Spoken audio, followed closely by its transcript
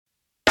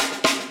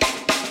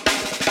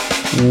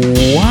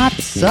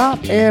What's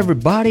up,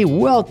 everybody?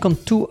 Welcome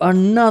to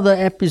another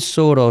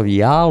episode of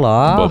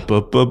Yala,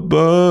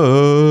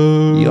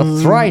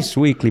 your thrice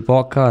weekly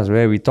podcast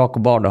where we talk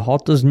about the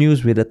hottest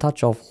news with a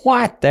touch of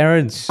what,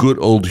 Terrence? Good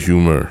old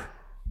humor.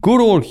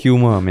 Good old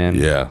humor, man.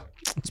 Yeah.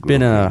 It's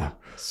been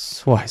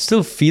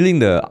still feeling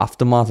the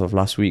aftermath of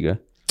last week.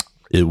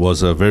 It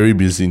was a very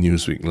busy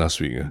news week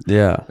last week.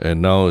 Yeah.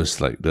 And now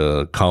it's like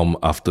the calm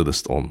after the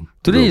storm.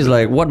 Today is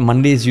like what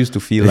Mondays used to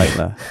feel like.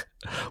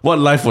 What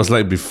life was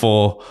like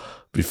before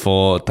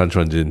Tan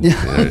Chuan Jin.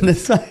 Yeah,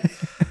 that's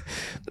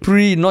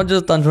right. Not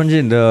just Tan Chuan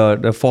Jin,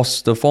 the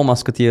Four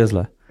Musketeers.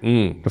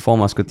 The Four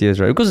Musketeers,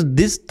 right? Because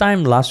this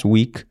time last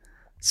week,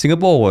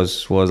 Singapore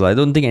was I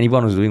don't think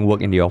anyone was doing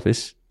work in the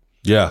office.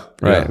 Yeah.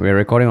 Right. Yeah. We're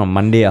recording on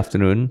Monday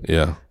afternoon.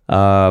 Yeah.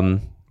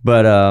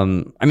 But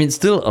I mean,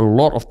 still a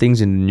lot of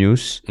things in the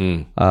news.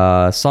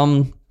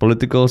 Some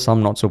political,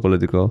 some not so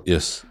political.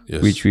 Yes.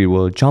 Which we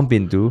will jump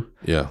into.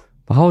 Yeah.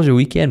 But how was your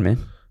weekend, man?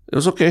 It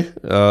was okay.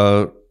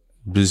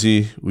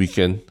 Busy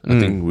weekend. I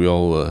think we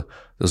all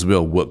there's a bit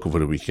of work over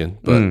the weekend,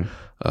 but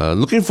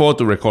looking forward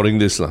to recording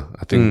this lah.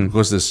 I think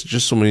because there's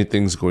just so many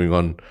things going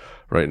on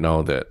right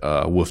now that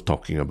are worth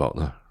talking about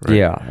lah. Right?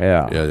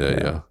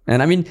 Yeah.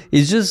 And I mean,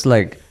 it's just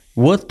like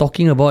worth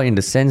talking about in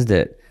the sense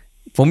that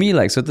for me,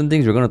 like certain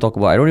things we're going to talk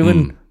about, I don't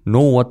even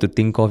know what to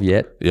think of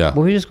yet. Yeah. But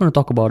we're just going to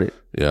talk about it.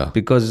 Yeah.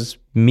 Because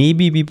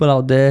maybe people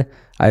out there,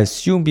 I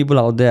assume people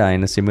out there are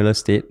in a similar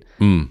state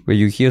where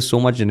you hear so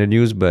much in the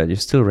news, but you're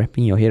still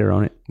wrapping your head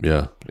around it.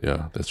 Yeah,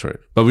 that's right.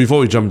 But before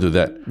we jump to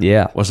that,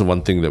 what's the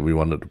one thing that we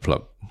wanted to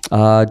plug?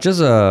 Just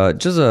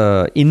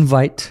a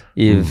invite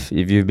if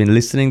you've been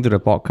listening to the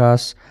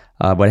podcast,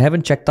 but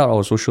haven't checked out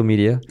our social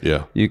media.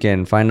 Yeah, you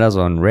can find us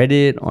on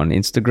Reddit, on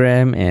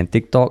Instagram, and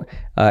TikTok.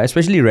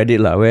 Especially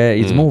Reddit where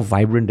it's more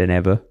vibrant than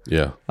ever.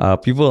 Yeah,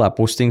 people are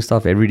posting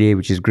stuff every day,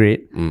 which is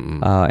great.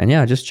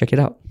 And just check it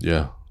out.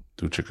 Yeah,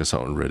 do check us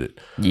out on Reddit.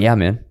 Yeah,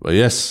 man. But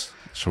yes,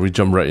 shall we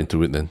jump right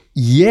into it then?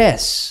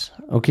 Yes.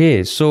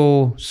 Okay.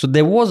 So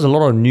there was a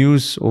lot of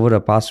news over the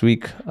past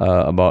week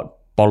about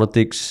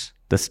politics,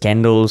 the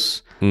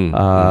scandals,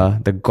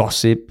 the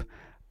gossip.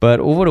 But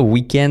over the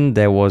weekend,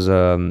 there was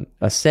a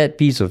sad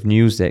piece of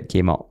news that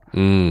came out.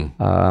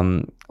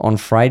 On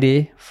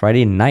Friday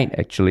night,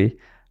 actually,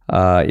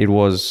 it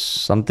was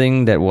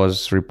something that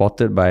was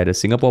reported by the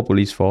Singapore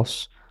Police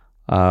Force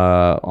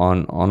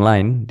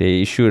online.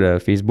 They issued a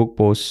Facebook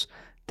post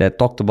that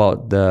talked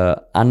about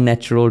the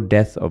unnatural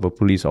death of a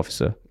police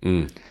officer.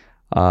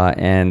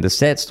 And the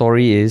sad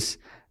story is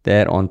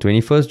that on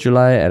 21st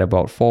July at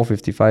about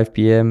 4:55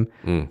 p.m.,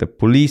 the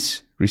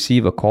police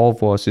received a call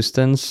for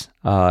assistance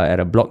at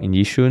a block in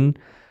Yishun.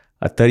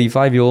 A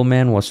 35-year-old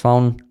man was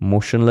found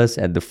motionless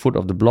at the foot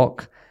of the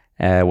block,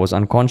 was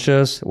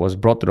unconscious, was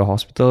brought to the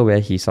hospital where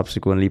he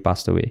subsequently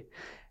passed away.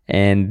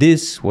 And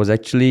this was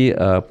actually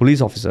a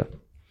police officer.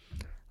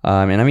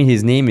 And I mean,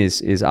 his name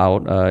is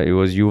out. It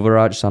was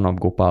Yuvaraj, son of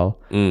Gopal.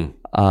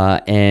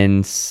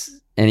 And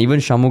even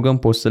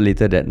Shanmugam posted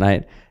later that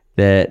night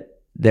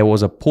that there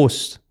was a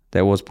post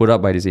that was put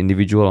up by this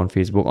individual on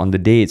Facebook on the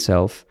day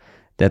itself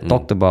that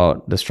talked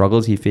about the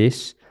struggles he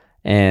faced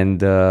and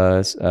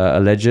the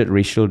alleged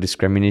racial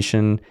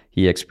discrimination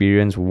he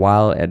experienced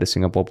while at the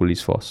Singapore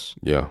Police Force.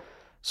 Yeah.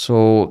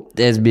 So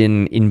there's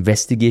been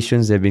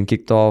investigations that have been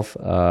kicked off.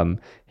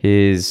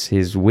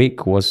 His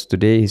wake was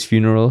today, his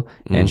funeral,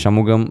 and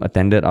Shanmugam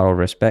attended out of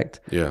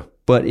respect. Yeah.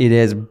 But it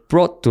has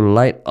brought to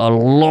light a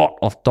lot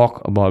of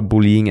talk about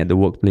bullying at the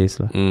workplace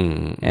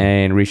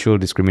and racial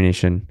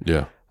discrimination.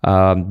 Yeah.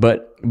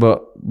 But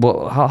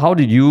how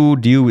did you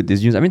deal with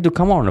this news? I mean, to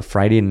come out on a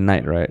Friday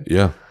night, right?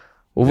 Yeah.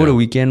 Over the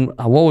weekend,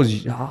 how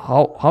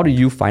did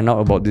you find out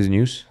about this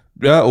news?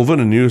 Yeah, over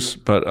the news,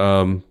 but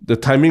the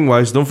timing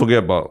wise, don't forget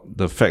about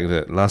the fact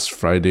that last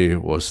Friday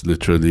was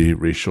literally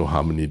Racial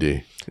Harmony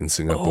Day in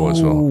Singapore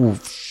as well. Oh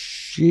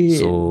shit!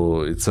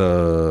 So it's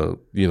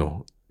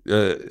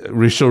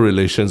racial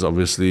relations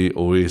obviously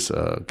always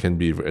can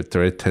be a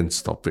very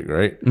tense topic,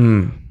 right?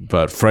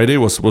 But Friday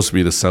was supposed to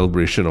be the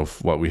celebration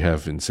of what we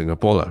have in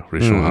Singapore,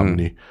 racial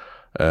harmony.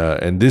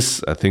 And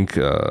this, I think,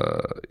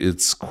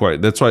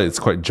 that's why it's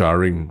quite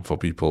jarring for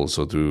people.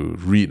 So to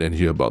read and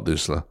hear about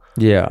this,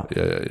 Yeah.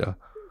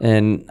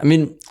 And I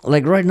mean,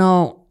 like right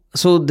now,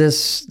 so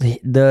there's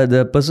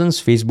the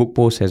person's Facebook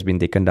post has been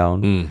taken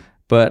down.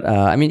 But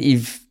I mean,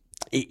 if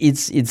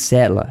it's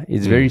sad,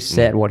 it's very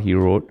sad what he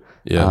wrote.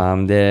 Yeah.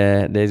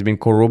 There's been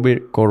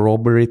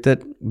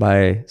corroborated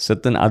by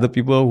certain other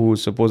people who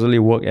supposedly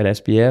work at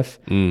SPF.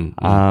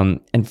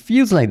 And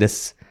feels like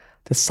there's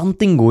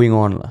something going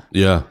on.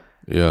 Yeah.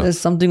 There's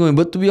something going on.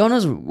 But to be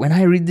honest, when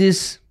I read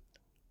this,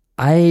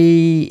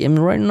 I am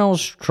right now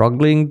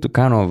struggling to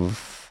kind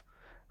of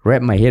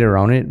wrap my head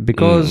around it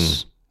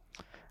because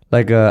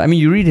I mean,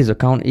 you read his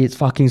account, it's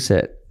fucking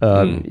sad.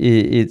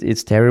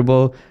 It's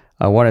terrible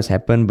what has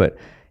happened, but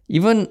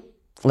even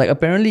like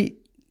apparently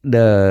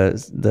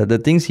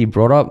the things he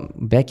brought up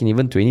back in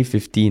even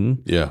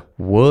 2015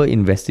 were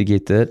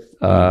investigated,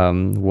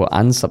 were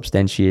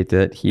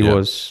unsubstantiated. He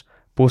was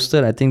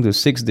posted, I think, to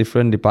 6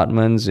 different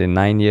departments in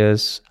 9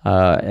 years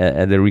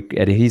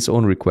at his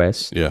own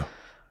request. Yeah.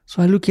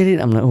 So I look at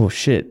it, I'm like, oh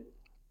shit.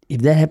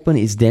 If that happened,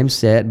 it's damn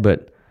sad,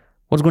 but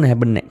what's going to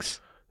happen next?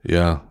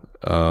 Yeah.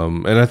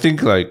 And I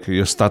think like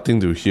you're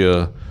starting to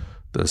hear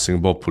the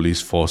Singapore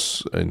police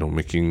force,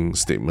 making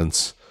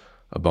statements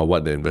about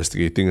what they're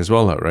investigating as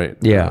well, right?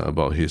 Yeah.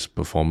 About his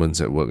performance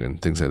at work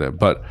and things like that.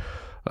 But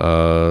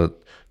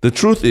the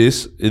truth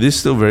is, it is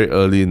still very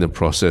early in the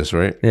process,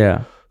 right?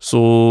 Yeah.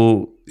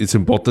 So it's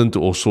important to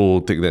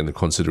also take that into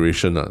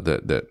consideration,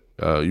 that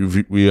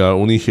we are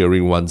only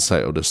hearing one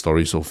side of the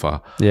story so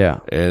far. Yeah.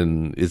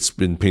 And it's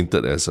been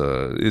painted as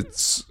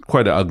it's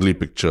quite an ugly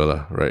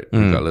picture, right?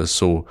 Regardless.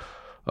 So,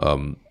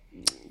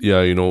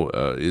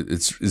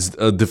 it's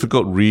a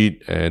difficult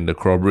read, and the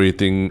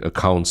corroborating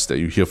accounts that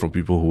you hear from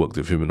people who worked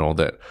with him and all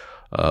that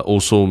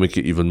also make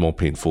it even more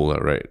painful,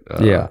 right?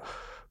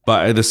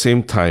 But at the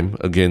same time,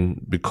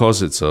 again,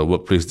 because it's a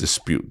workplace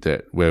dispute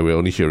where we're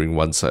only hearing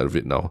one side of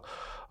it now,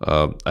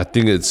 I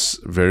think it's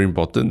very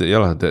important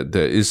that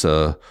there is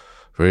a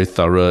very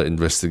thorough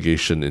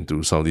investigation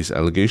into some of these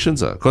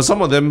allegations. Because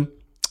some of them,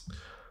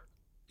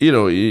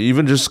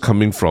 even just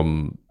coming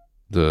from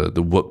the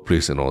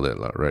workplace and all that,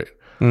 right?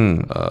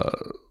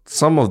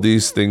 Some of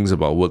these things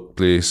about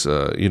workplace,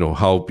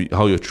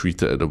 how you're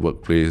treated at the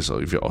workplace,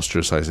 or if you're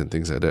ostracized and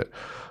things like that,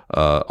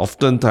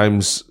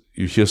 oftentimes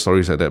you hear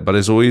stories like that, but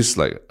there's always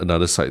like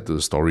another side to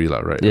the story,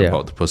 right? Yeah.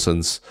 About the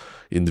person's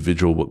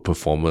individual work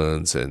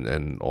performance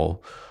and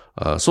all.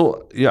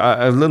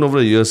 I've learned over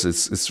the years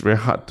it's very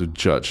hard to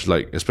judge,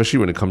 like especially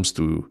when it comes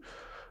to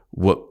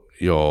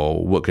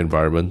your work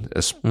environment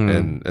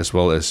and as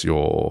well as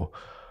your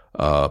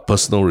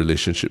personal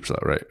relationships,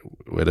 right?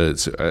 Whether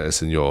it's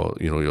as in your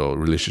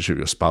relationship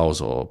with your spouse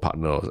or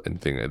partner or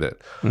anything like that.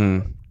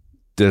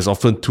 There's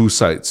often two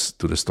sides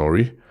to the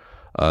story.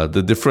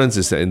 The difference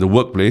is that in the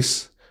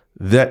workplace,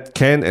 that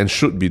can and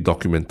should be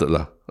documented,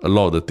 a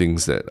lot of the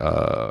things that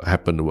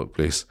happen in the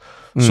workplace.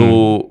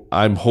 So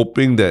I'm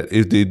hoping that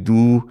if they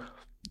do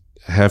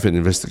have an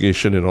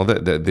investigation and all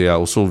that they are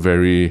also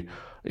very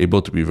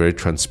able to be very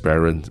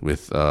transparent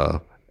with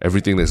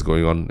everything that's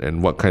going on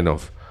and what kind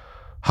of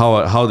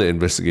how they're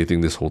investigating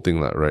this whole thing,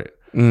 right?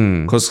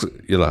 Because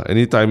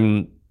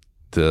anytime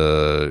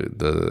the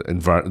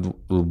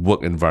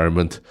work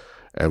environment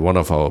at one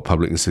of our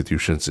public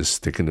institutions is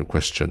taken into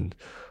question,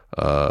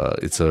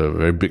 it's a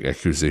very big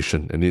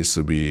accusation and needs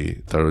to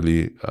be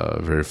thoroughly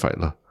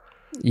verified.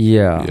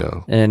 Yeah.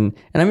 And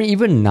I mean,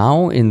 even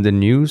now in the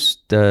news,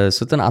 the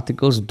certain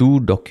articles do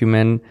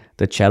document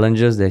the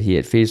challenges that he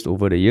had faced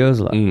over the years.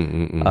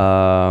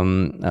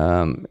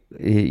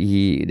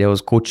 There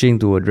was coaching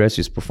to address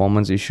his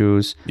performance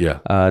issues.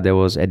 There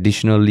was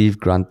additional leave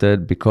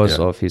granted because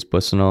of his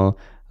personal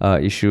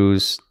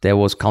issues. There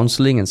was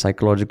counseling and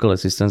psychological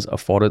assistance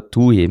afforded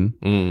to him.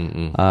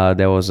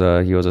 He was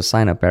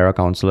assigned a para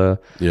counselor.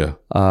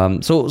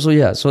 So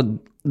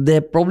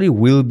there probably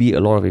will be a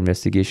lot of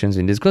investigations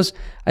in this, because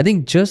I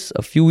think just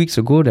a few weeks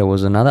ago there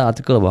was another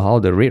article about how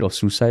the rate of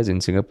suicides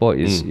in Singapore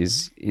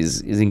is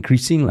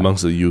increasing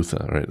amongst the youth,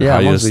 right?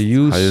 Amongst the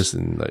youth, highest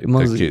in like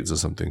decades or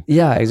something.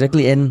 Yeah,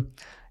 exactly. And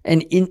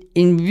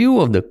in view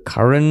of the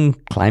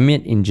current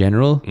climate in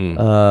general,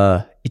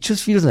 it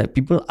just feels like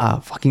people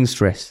are fucking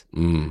stressed.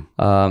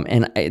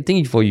 And I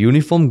think for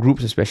uniform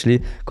groups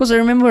especially, because I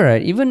remember,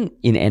 right, even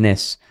in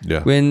NS,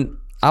 when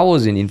I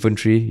was in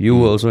infantry, you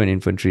were also in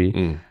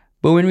infantry.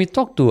 But when we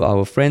talk to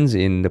our friends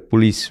in the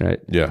police, right?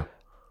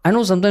 I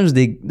know sometimes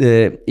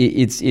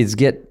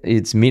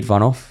it's made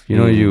fun of.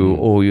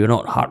 You're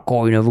not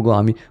hardcore, you never go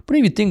army. But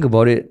if you think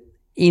about it,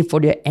 for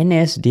their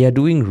NS, they are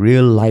doing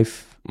real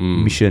life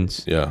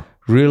missions,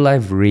 real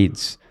life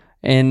raids,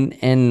 and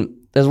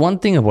there's one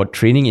thing about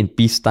training in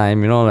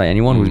peacetime. Like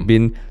anyone who's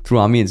been through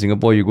army in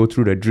Singapore, you go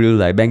through the drill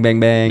like bang bang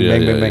bang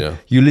bang bang bang.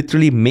 You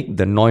literally make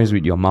the noise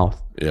with your mouth.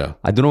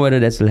 I don't know whether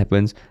that still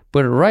happens,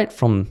 but right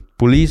from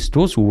police,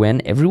 those who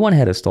went, everyone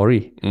had a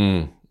story.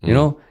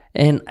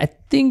 And I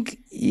think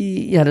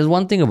there's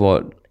one thing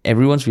about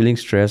everyone's feeling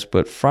stressed,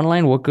 but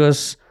frontline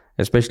workers,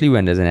 especially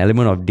when there's an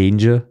element of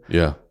danger,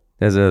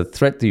 there's a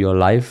threat to your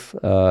life,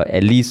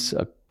 at least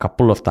a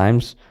couple of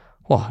times.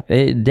 Wow,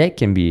 that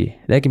can be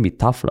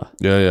tough, lah.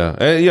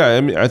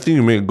 I mean, I think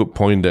you make a good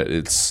point that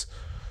it's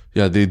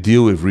they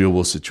deal with real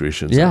world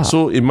situations.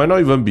 So it might not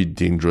even be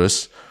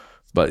dangerous,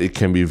 but it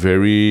can be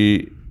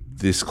very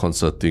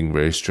disconcerting,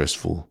 very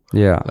stressful.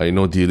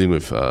 Dealing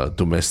with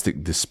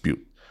domestic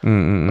dispute.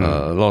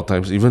 A lot of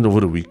times, even over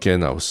the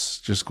weekend, I was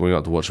just going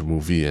out to watch a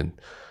movie, and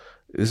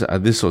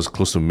this was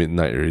close to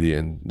midnight already,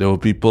 and there were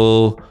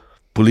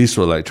police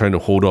were like trying to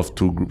hold off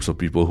two groups of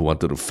people who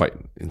wanted to fight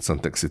in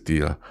Suntec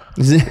City.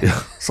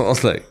 So I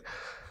was like,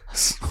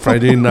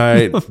 Friday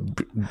night,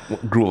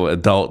 group of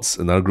adults,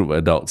 another group of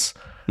adults,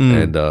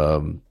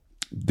 and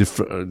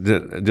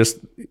different, just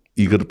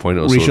eager to point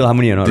out racial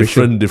harmony or not?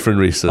 Different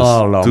races.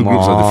 Two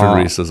groups of different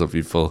races of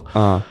people.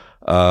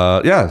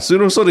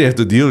 So they have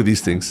to deal with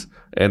these things.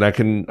 And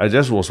I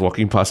just was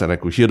walking past and I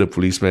could hear the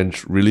policeman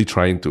really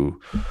trying to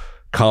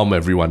calm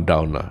everyone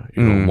down,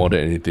 more than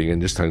anything,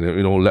 and just telling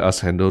them, let us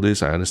handle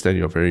this. I understand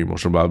you're very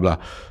emotional, blah, blah.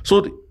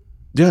 So,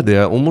 yeah, they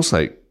are almost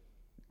like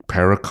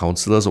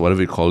para-counselors or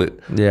whatever you call it.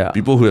 Yeah.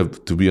 People who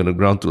have to be on the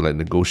ground to like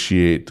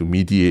negotiate, to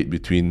mediate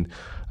between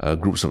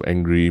groups of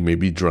angry,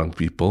 maybe drunk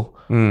people.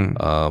 And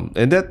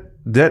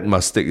that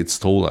must take its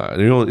toll.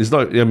 It's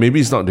not, maybe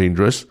it's not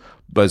dangerous,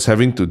 but it's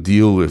having to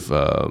deal with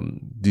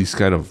these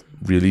kind of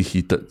really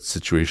heated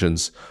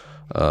situations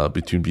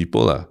between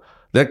people.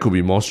 That could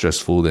be more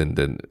stressful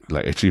than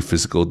like actually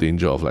physical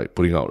danger of like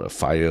putting out a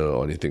fire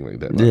or anything like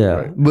that. Yeah.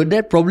 Right? But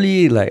that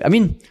probably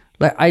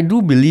I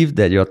do believe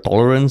that your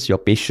tolerance, your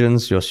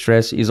patience, your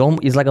stress is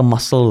like a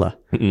muscle.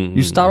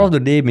 You start off the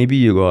day, maybe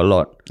you got a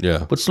lot.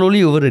 Yeah. But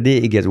slowly over the day,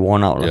 it gets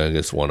worn out. Yeah, it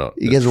gets worn out.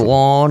 It gets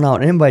worn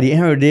out. And then by the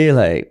end of the day,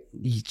 like,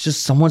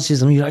 someone says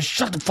something, you're like,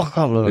 shut the fuck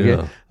up.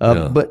 Okay?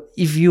 But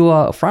if you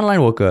are a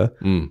frontline worker,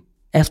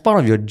 as part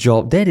of your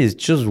job, that is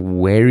just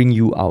wearing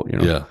you out,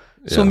 Yeah.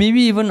 So maybe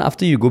even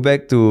after you go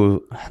back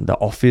to the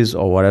office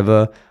or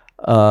whatever,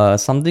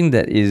 something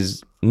that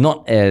is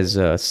not as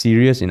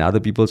serious in other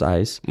people's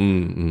eyes,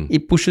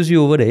 it pushes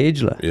you over the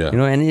edge.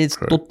 And it's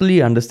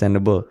totally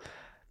understandable.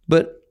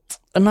 But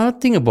another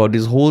thing about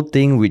this whole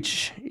thing,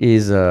 which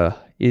is,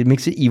 it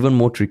makes it even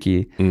more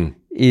tricky,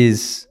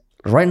 is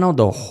right now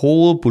the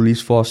whole police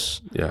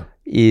force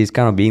is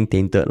kind of being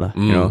tainted.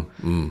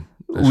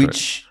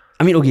 Which,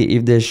 I mean, okay,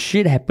 if there's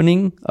shit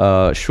happening,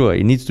 sure,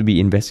 it needs to be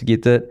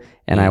investigated.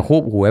 And I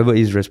hope whoever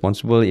is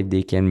responsible, if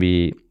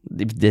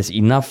there's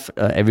enough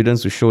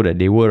evidence to show that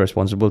they were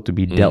responsible to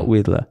be dealt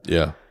with.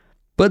 Yeah.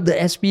 But the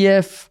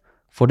SPF,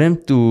 for them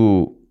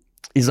to,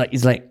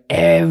 it's like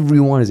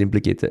everyone is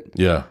implicated.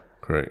 Yeah,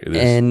 correct. It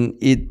is. And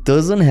it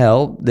doesn't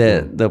help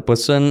that the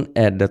person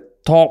at the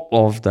top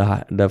of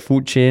the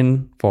food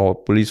chain for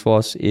police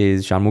force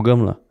is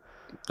Shanmugam.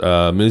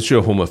 Ministry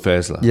of Home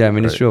Affairs. Yeah,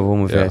 Ministry of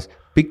Home Affairs. Yeah.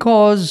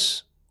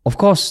 Because, of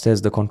course,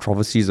 there's the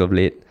controversies of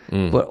late.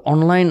 But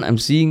online, I'm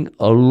seeing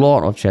a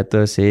lot of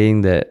chatter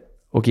saying that,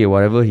 okay,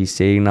 whatever he's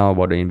saying now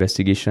about the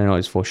investigation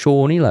is for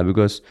show only,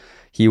 because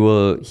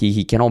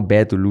he cannot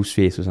bear to lose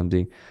face or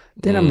something.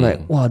 Then I'm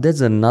like, wow,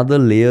 that's another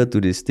layer to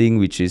this thing,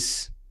 which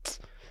is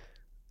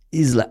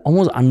like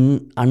almost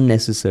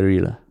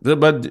unnecessary.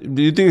 But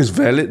do you think it's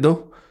valid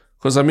though?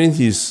 Because I mean,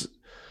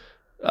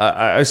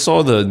 I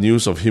saw the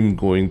news of him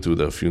going to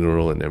the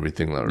funeral and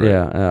everything, right?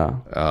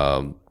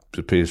 Yeah.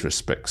 To pay his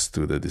respects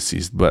to the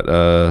deceased. But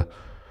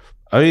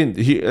I mean,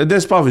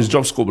 that's part of his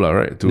job scope,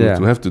 right? To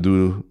have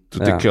to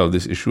take care of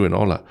this issue and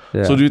all.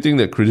 Yeah. So do you think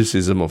that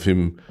criticism of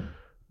him,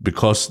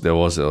 because there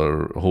was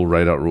a whole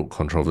Ride Out Road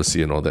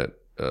controversy and all that,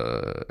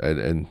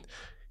 and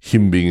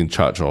him being in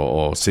charge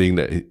or saying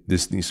that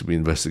this needs to be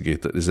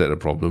investigated, is that a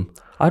problem?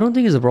 I don't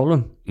think it's a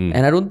problem.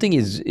 And I don't think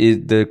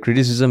the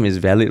criticism is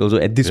valid also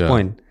at this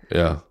point.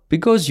 Yeah.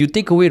 Because you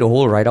take away the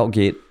whole Ride Out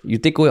gate, you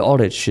take away all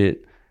that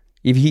shit.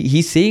 If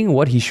he's saying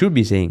what he should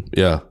be saying.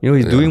 Yeah.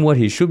 He's doing what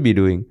he should be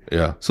doing.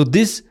 Yeah. So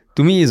this,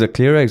 to me, is a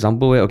clearer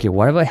example where, okay,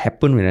 whatever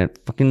happened with that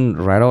fucking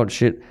Ride Out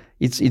shit,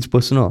 it's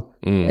personal.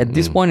 At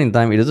this point in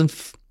time,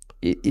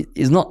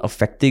 it's not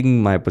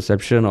affecting my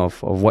perception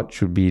of what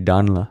should be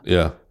done.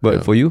 Yeah.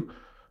 But for you?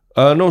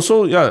 No,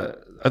 so yeah,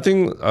 I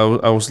think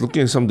I was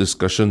looking at some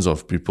discussions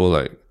of people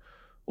like,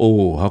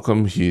 oh, how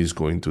come he's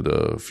going to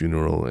the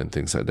funeral and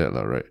things like that,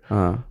 right?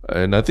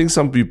 And I think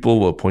some people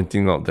were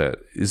pointing out that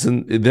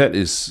that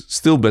is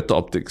still better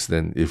optics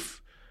than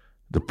if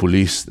the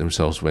police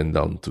themselves went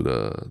down to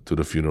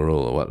the funeral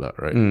or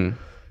whatnot, right?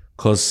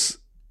 Because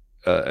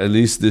at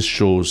least this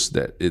shows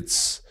that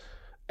it's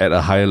at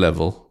a higher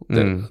level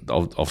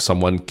of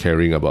someone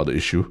caring about the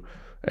issue,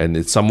 and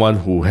it's someone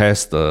who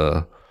has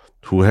the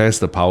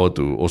power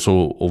to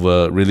also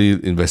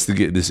really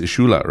investigate this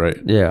issue, right?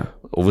 Yeah.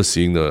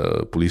 Overseeing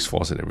the police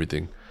force and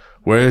everything.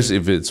 Whereas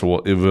if it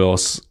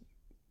was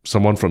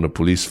someone from the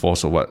police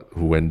force or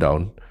who went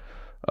down,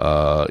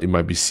 it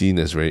might be seen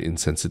as very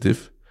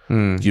insensitive,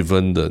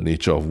 given the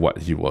nature of what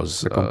he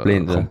was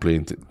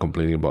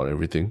complaining about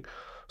everything.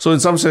 So in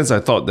some sense,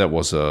 I thought that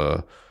was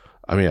hard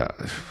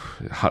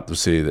to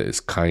say that it's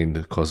kind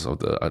because of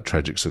the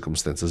tragic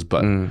circumstances,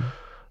 but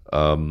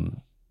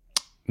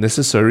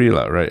necessary,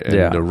 right?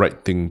 And the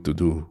right thing to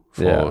do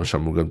for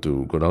Shanmugam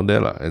to go down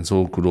there, and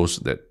so kudos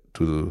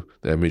to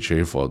the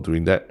MHA for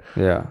doing that.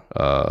 Yeah.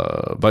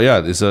 But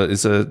yeah, it's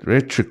a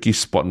very tricky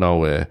spot now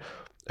where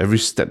every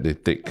step they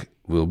take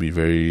will be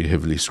very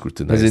heavily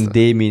scrutinized. As in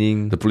they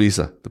meaning the police.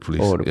 The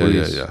police. Oh, the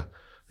police.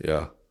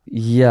 Yeah.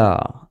 Yeah.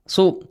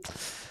 So,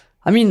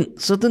 I mean,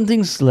 certain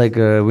things like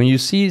when you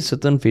see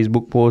certain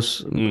Facebook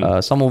posts,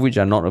 some of which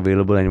are not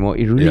available anymore,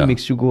 it really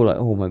makes you go like,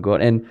 oh my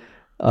god. And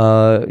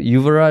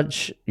Yuvaraja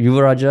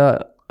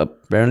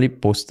apparently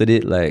posted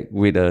it like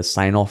with a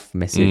sign-off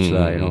message,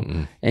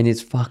 and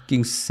it's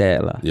fucking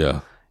sad.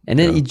 Yeah. And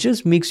then it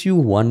just makes you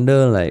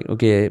wonder, like,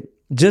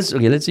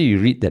 let's say you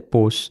read that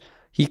post.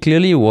 He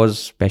clearly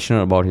was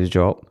passionate about his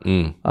job.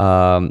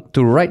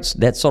 To write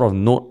that sort of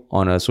note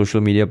on a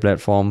social media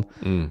platform,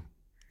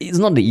 it's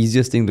not the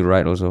easiest thing to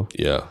write also.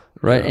 Yeah.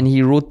 Right? Yeah. And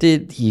he wrote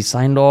it, he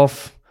signed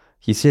off,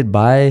 he said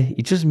bye,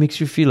 it just makes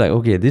you feel like,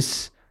 okay,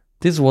 this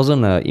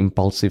wasn't an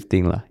impulsive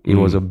thing lah. It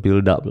was a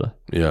build up lah.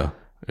 Yeah.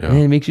 And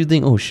it makes you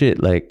think, oh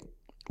shit, like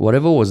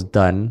whatever was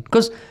done,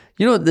 because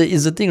there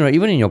is the thing, right?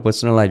 Even in your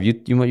personal life,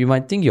 you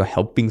might think you're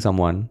helping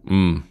someone,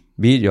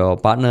 be it your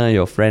partner,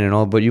 your friend, and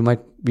all, but you might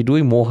be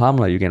doing more harm.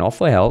 Like you can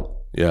offer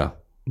help, Yeah.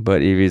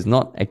 but if it's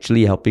not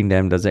actually helping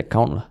them, does that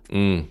count lah?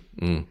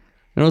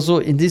 So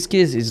in this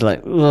case, it's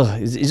like,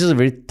 it's just a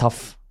very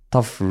tough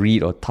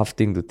read or tough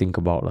thing to think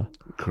about lah.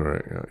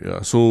 Correct.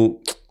 Yeah.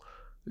 So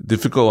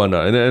difficult one,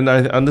 and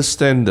I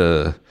understand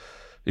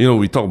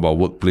we talk about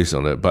workplace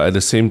on that, but at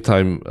the same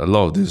time, a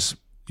lot of these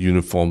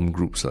uniform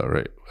groups,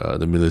 right?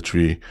 The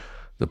military,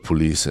 the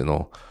police, and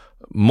all,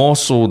 more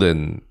so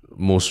than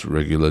most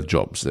regular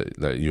jobs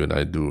that you and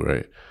I do,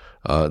 right?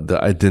 The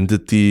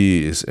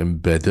identity is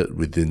embedded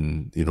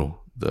within,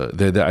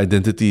 the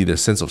identity, the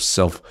sense of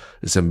self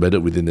is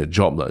embedded within their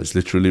job. It's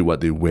literally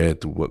what they wear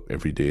to work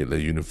every day, the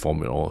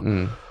uniform and all.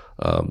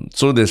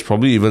 So there's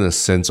probably even a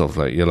sense of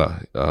like,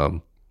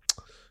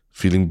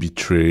 feeling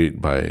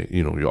betrayed by,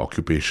 your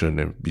occupation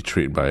and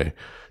betrayed by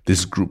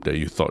this group that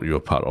you thought you were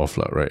part of,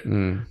 right?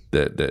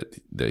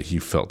 That he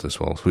felt as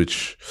well,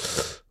 which,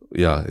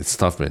 it's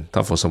tough, man.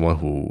 Tough for someone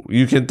who,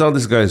 you can tell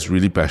this guy is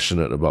really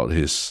passionate about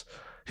his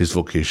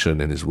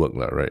vocation and his work,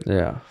 right?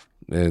 Yeah.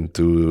 And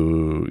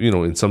to,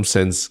 in some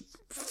sense,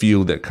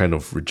 feel that kind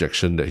of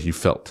rejection that he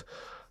felt,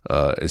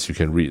 as you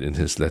can read in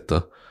his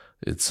letter,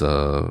 it's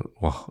a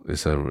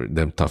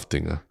damn tough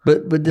thing.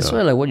 But that's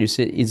why, like what you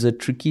said, it's a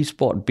tricky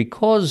spot,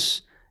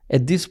 because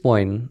at this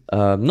point,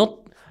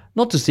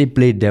 not to say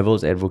play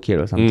devil's advocate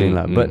or something,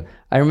 but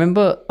I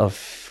remember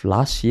of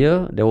last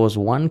year, there was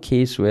one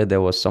case where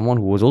there was someone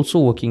who was also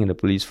working in the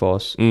police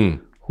force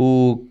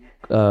who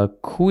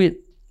quit,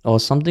 or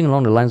something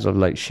along the lines of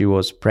like she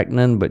was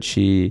pregnant, but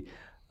she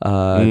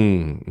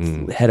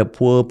had a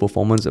poor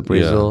performance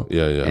appraisal,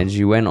 and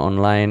she went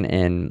online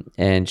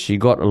and she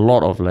got a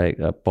lot of like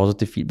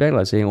positive feedback,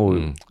 like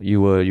saying,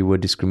 you were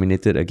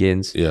discriminated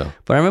against.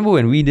 But I remember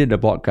when we did the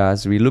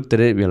podcast, we looked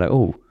at it, we were like,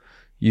 oh,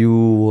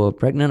 you were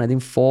pregnant, I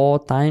think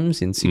 4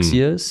 times in 6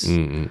 years.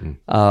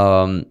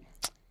 And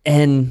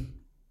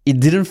it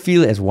didn't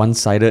feel as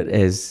one-sided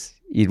as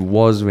it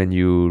was when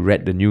you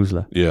read the news.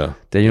 That,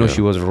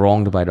 she was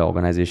wronged by the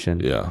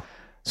organization.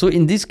 So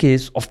in this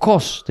case, of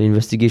course, the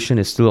investigation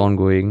is still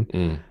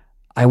ongoing.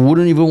 I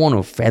wouldn't even want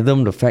to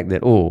fathom the fact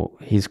that,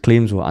 his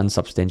claims were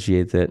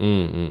unsubstantiated.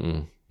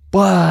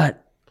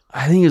 But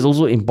I think it's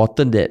also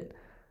important that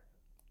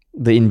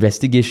the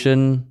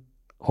investigation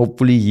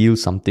hopefully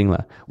yields something.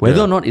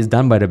 Whether or not it's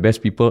done by the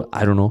best people,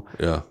 I don't know.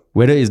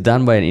 Whether it's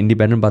done by an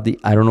independent party,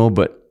 I don't know.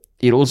 But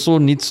it also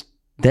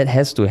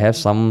has to have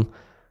some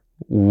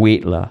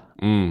weight.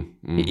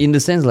 In the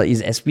sense, like,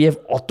 is SPF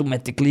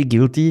automatically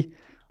guilty?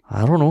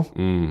 I don't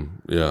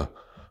know.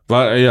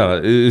 But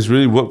it's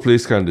really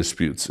workplace kind of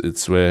disputes.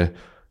 It's where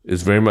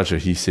it's very much a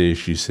he say,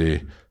 she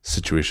say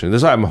situation.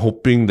 That's why I'm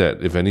hoping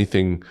that if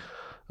anything,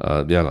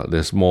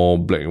 there's more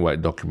black and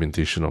white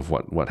documentation of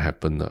what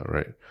happened,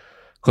 right?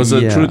 Because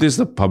the truth is,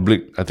 the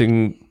public, I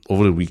think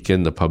over the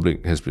weekend, the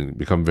public has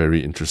become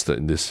very interested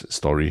in this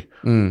story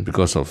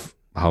because of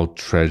how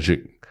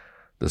tragic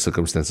the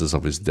circumstances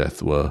of his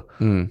death were,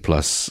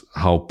 plus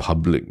how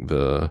public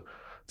the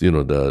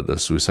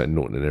suicide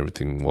note and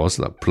everything was,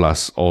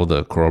 plus all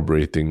the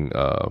corroborating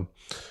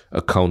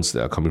accounts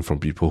that are coming from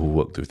people who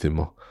worked with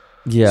him.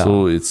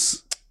 So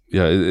it's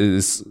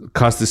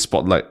cast this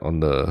spotlight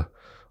on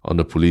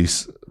the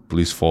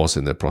police force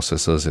and their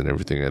processes and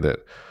everything like that.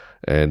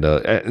 And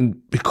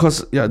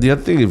because the other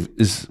thing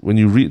is when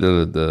you read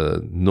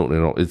the note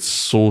and all, it's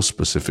so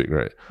specific,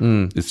 right?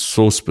 It's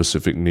so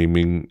specific,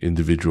 naming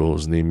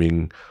individuals,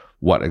 naming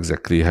what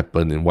exactly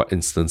happened in what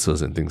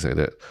instances and things like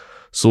that.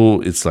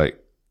 So it's like,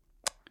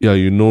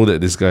 that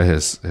this guy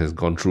has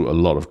gone through a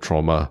lot of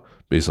trauma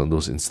based on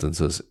those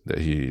instances that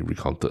he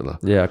recounted.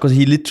 Because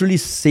he literally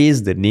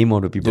says the name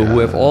of the people who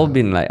have all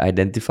been like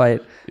identified,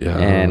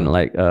 and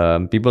like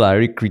people are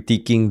already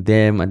critiquing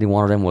them. I think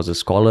one of them was a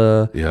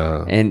scholar,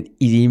 and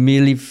it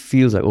immediately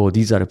feels like,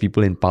 these are the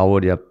people in power,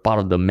 they are part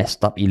of the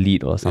messed up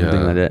elite or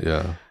something like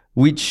that.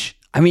 Which,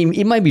 I mean,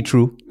 it might be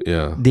true.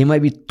 They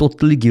might be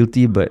totally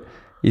guilty, but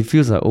it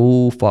feels like,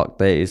 fuck,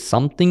 there is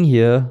something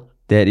here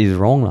that is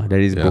wrong, that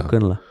is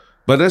broken.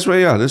 But that's why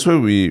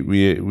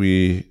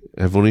we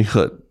have only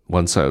heard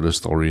one side of the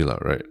story,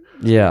 right?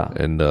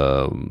 And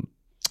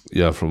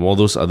from all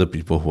those other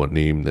people who are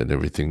named and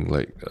everything,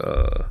 like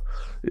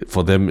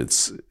for them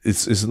it's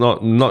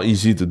not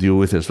easy to deal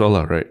with as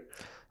well, right?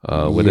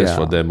 Whether it's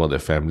for them or their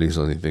families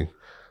or anything.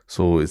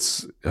 So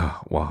it's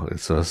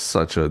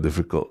such a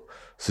difficult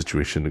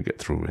situation to get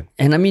through, man.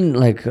 And I mean,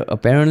 like,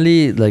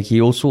 apparently, like,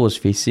 he also was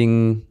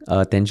facing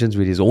tensions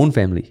with his own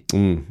family.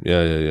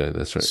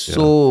 That's right.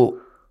 So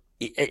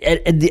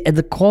at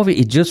the core of it,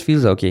 it just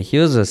feels like, okay,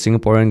 here's a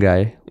Singaporean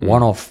guy,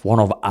 one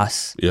of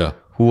us,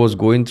 who was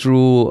going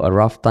through a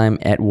rough time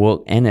at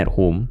work and at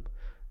home,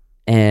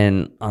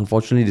 and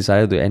unfortunately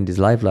decided to end his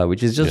life,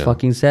 which is just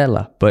fucking sad,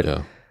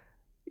 But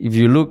if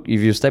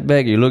you step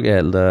back, you look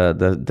at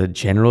the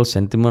general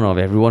sentiment of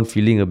everyone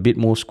feeling a bit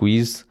more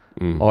squeezed,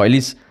 or at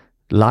least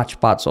large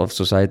parts of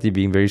society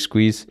being very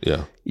squeezed.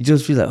 Yeah. You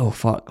just feel like, oh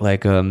fuck,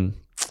 like the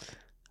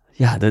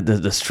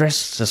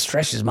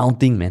stress is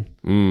mounting, man.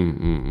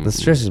 The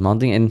stress is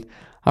mounting, and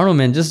I don't know,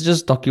 man.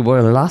 Just talking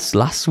about it,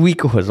 last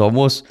week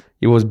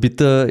it was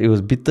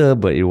bitter,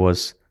 but it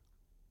was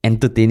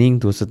entertaining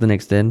to a certain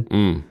extent.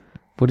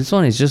 But this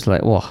one is just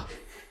like, wow,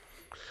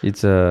 it's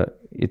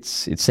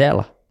sad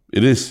lah.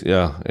 It is,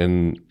 yeah.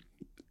 And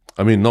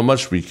I mean, not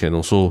much we can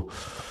also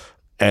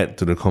add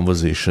to the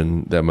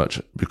conversation that much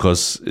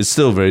because it's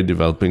still a very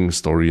developing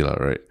story,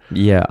 right?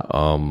 Yeah.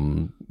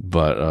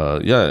 But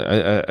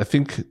I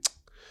think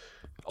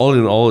all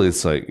in all,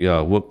 it's like,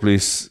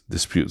 workplace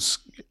disputes.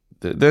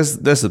 That's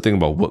the thing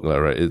about work,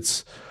 right?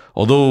 It's,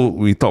 although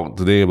we talked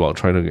today about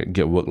trying to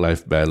get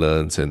work-life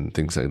balance and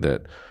things like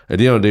that, at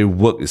the end of the day,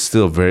 work is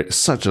still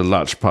such a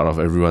large part of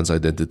everyone's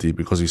identity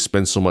because we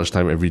spend so much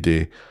time every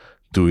day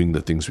doing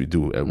the things we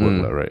do at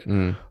work, right?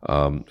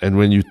 And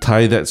when you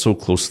tie that so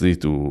closely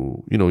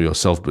to, your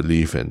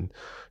self-belief and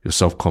your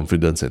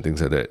self-confidence and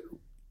things like that,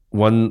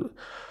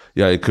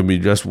 it could be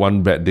just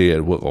one bad day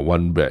at work or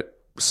one bad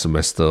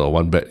semester or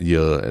one bad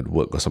year at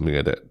work or something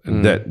like that.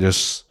 And that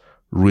just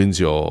ruins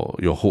your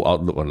whole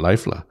outlook on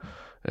life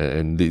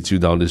and leads you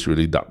down this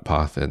really dark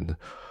path. And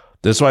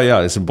that's why,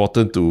 it's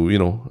important to,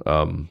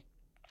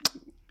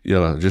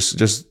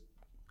 just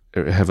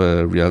have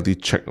a reality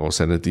check or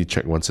sanity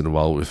check once in a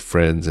while with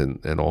friends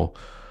and all,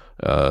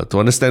 to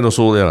understand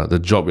also, the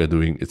job you're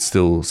doing,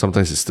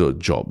 sometimes it's still a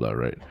job,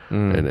 right?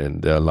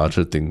 And there are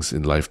larger things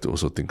in life to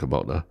also think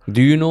about.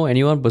 Do you know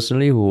anyone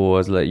personally who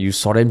was like, you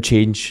saw them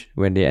change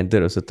when they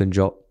entered a certain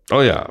job?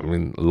 Oh yeah, I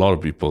mean, a lot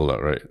of people,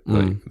 right?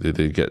 Like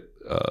they get,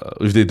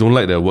 if they don't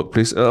like their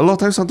workplace, a lot of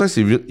times, sometimes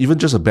even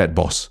just a bad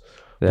boss.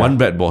 One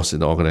bad boss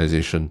in the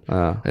organization,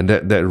 and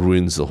that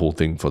ruins the whole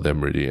thing for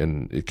them really,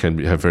 and it can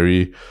have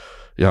very,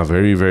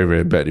 very,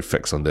 very bad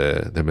effects on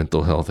their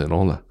mental health and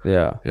all that.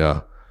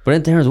 Yeah. But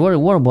then Terrence,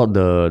 what about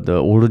the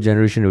older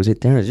generation? They would say,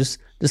 Terrence, just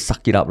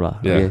suck it up lah.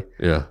 Okay?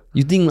 Yeah.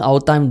 You think our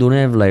time don't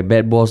have like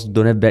bad boss,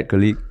 don't have bad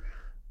colleague?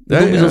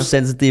 Don't be so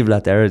sensitive lah,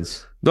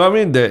 Terrence. No, I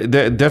mean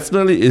there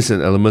definitely is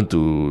an element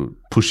to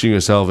pushing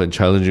yourself and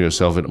challenging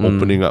yourself and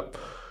opening up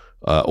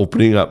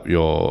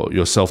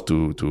yourself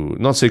to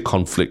not say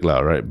conflict lah,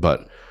 right?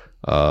 But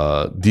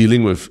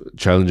dealing with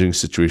challenging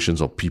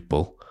situations or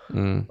people.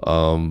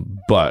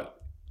 But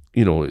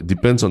it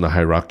depends on the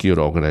hierarchy of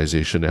the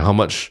organization and how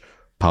much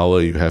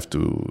power you have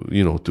to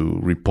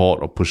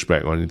report or push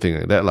back or anything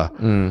like that lah.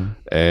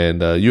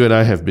 And you and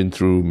I have been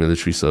through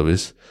military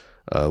service,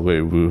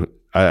 where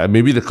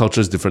maybe the culture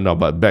is different now,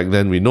 but back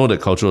then we know the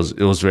culture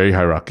was very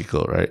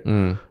hierarchical, right?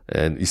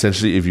 And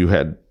essentially, if you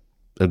had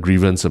a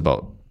grievance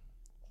about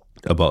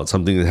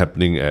something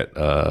happening at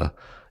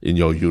in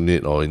your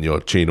unit or in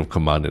your chain of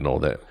command and all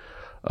that,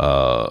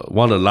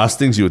 one of the last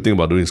things you would think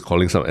about doing is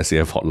calling some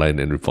SAF hotline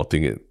and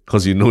reporting it,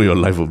 because your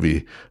life will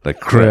be like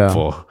crap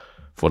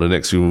for the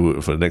next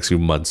few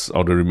months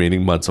or the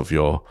remaining months of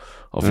your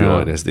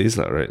NS days,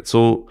 right?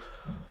 So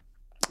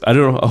I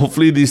don't know.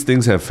 Hopefully these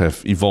things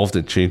have evolved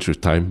and changed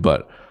with time,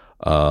 but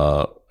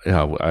I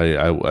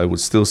would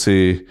still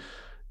say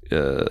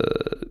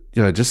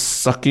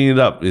just sucking it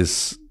up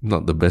is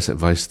not the best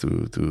advice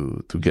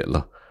to get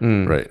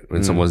right?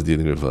 When someone's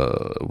dealing with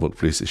a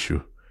workplace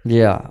issue.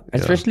 Yeah,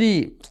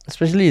 especially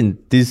in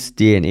this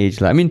day and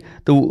age. I mean,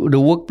 the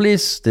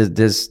workplace,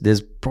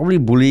 there's probably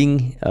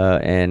bullying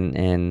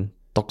and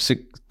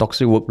toxic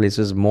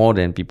workplaces more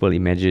than people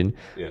imagine.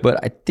 But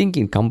I think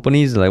in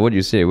companies like what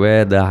you say,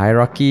 where the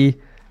hierarchy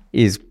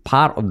is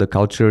part of the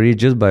culture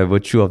just by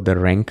virtue of the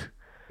rank,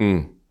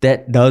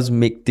 that does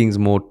make things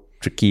more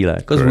tricky,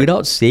 because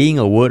without saying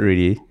a word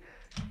really,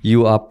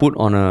 you are put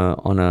on a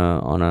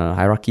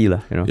hierarchy,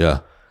 Yeah,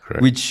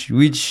 correct.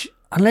 Which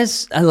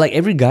unless like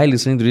every guy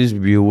listening to this,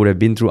 you would have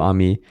been through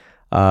army.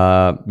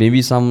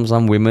 Maybe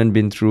some women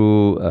been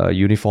through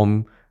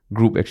uniform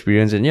group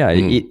experience, and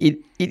it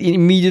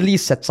immediately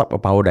sets up a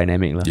power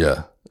dynamic.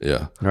 Yeah.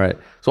 Right.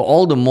 So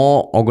all the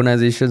more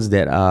organizations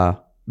that are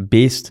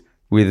based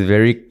with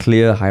very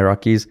clear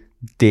hierarchies,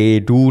 they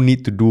do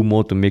need to do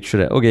more to make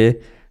sure that, okay,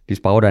 these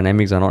power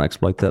dynamics are not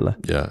exploited.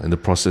 Yeah, and the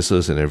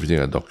processes and everything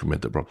are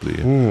documented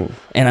properly.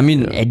 And I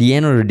mean, at the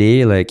end of the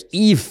day, like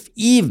if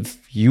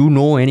you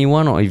know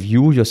anyone or if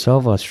you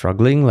yourself are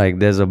struggling, like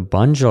there's a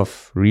bunch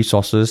of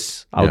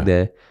resources out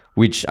there,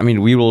 which I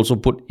mean, we will also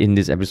put in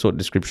this episode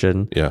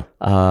description. Just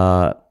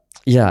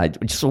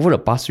over the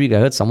past week, I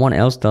heard someone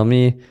else tell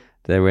me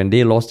that when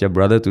they lost their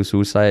brother to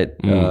suicide,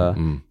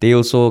 they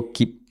also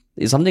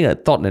it's something I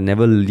thought that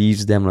never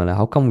leaves them. Like,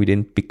 how come we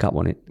didn't pick up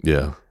on it?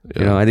 Yeah.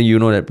 I think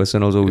that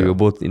person also. We were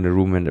both in the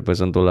room and the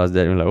person told us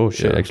that. We're like, oh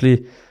shit,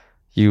 actually,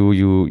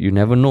 you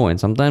never know. And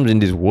sometimes in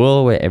this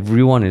world where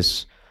everyone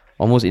is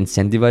almost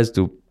incentivized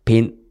to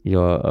paint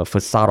your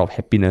facade of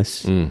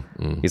happiness,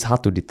 it's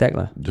hard to detect.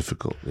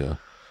 Difficult, yeah.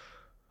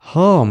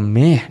 Oh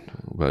man.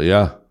 But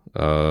yeah.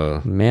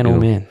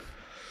 Man.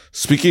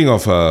 Speaking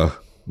of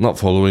not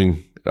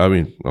following I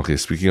mean, okay,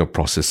 speaking of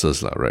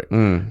processes, right?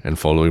 And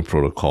following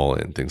protocol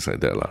and things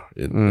like that,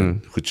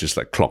 which is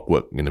like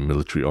clockwork in a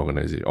military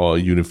organization or a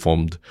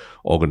uniformed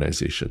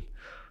organization.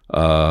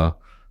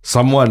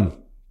 Someone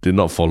did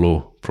not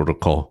follow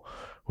protocol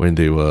when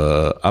they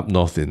were up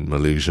north in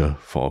Malaysia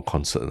for a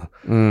concert.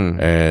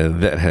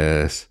 And that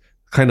has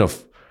kind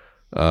of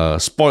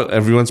spoiled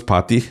everyone's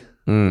party.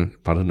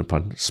 Pardon the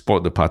pun.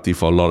 Spoiled the party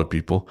for a lot of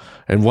people.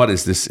 And what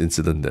is this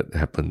incident that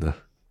happened there?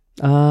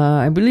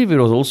 I believe it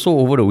was also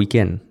over the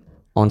weekend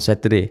on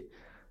Saturday,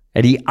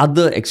 at the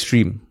other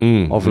extreme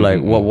of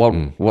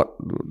what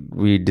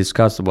we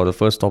discussed about the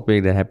first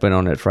topic that happened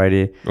on that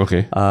Friday.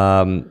 Okay.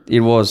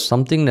 It was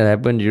something that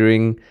happened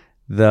during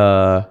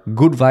the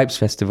Good Vibes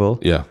Festival.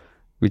 Yeah.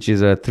 Which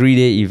is a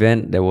 3-day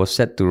event that was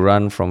set to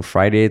run from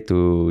Friday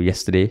to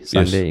yesterday,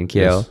 Sunday in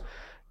KL. Yes.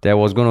 That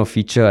was going to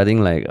feature, I think,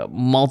 like a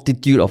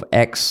multitude of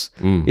acts.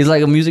 It's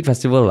like a music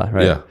festival,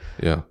 right? Yeah,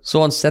 yeah.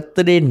 So on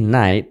Saturday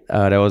night,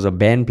 there was a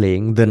band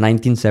playing, the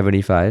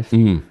 1975.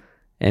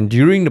 And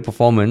during the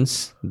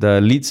performance, the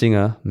lead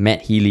singer,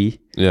 Matt Healy,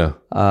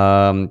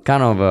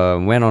 kind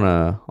of went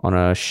on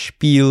a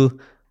spiel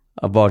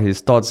about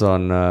his thoughts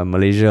on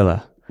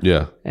Malaysia.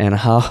 Yeah. And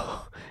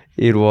how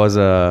it was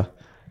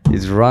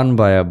it's run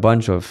by a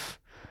bunch of...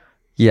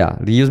 Yeah,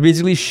 he was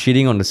basically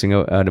shitting on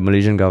the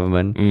Malaysian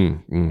government.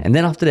 And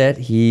then after that,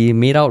 he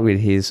made out with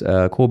his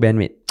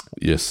co-bandmate.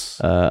 Yes.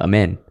 A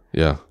man.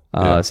 Yeah.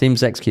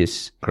 Same-sex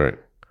kiss.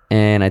 Correct.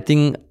 And I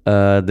think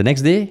the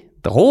next day,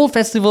 the whole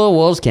festival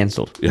was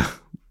cancelled. Yeah,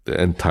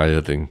 the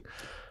entire thing.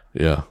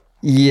 Yeah.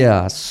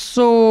 Yeah,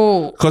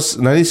 so... Because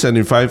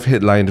 1975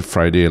 headlined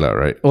Friday,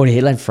 right? Oh, the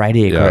headline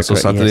Friday. Yeah, correct, so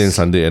correct, Saturday yes. and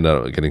Sunday ended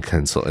up getting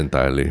cancelled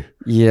entirely.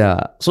 Yeah.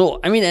 So,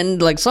 I mean,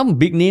 and like some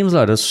big names,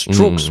 the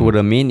Strokes were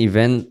the main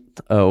event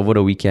over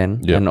the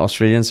weekend. Yep. And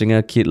Australian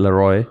singer Kid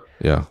Laroi.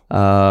 Yeah.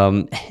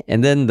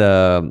 And then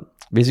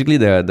basically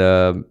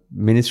the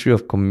Ministry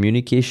of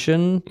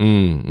Communication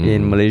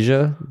in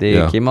Malaysia,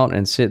 they came out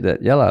and said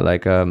that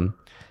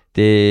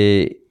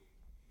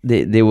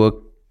they were,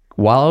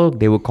 while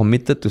they were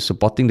committed to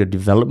supporting the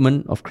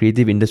development of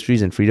creative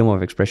industries and freedom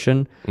of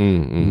expression,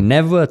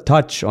 never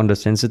touch on the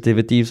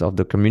sensitivities of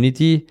the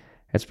community,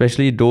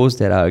 especially those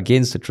that are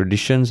against the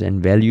traditions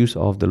and values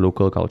of the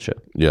local culture.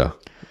 Yeah.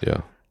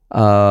 Yeah.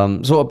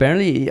 So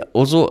apparently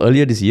also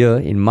earlier this year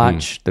in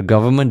March, the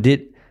government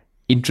did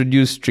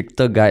introduce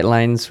stricter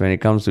guidelines when it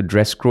comes to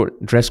dress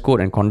code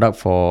and conduct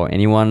for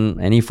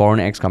any foreign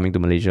acts coming to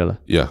Malaysia.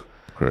 Yeah,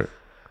 correct.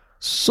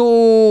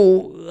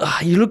 So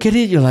you look at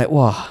it, you're like,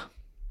 wow.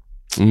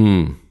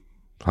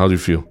 How do you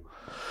feel?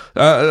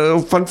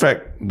 Fun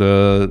fact,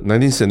 the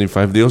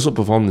 1975, they also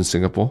performed in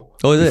Singapore.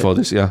 Oh, is before it?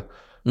 this, yeah.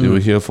 They were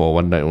here for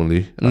one night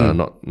only.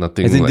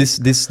 Nothing. As in like,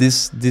 this few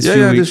this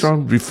weeks?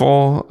 round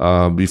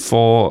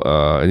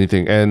before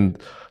anything. And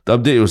the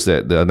update was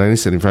that the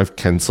 1975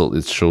 cancelled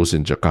its shows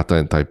in Jakarta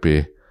and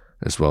Taipei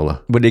as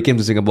well. But they came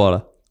to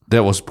Singapore.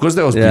 That was because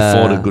that was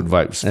before the Good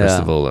Vibes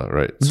Festival,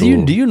 right? So,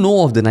 Do you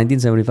know of the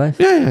 1975?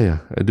 Yeah.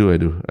 I do.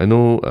 I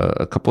know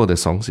a couple of their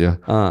songs. Yeah.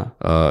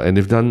 And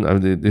they've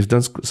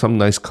done some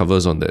nice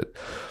covers on that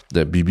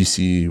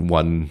BBC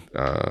One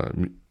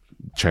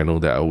channel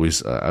that I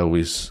always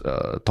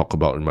talk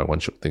about in my one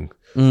shot thing.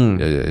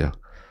 Yeah.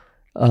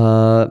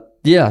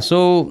 Yeah.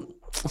 So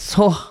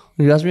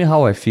you ask me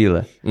how I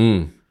feel.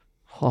 I'm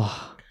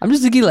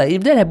just thinking, like,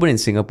 if that happened in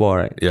Singapore,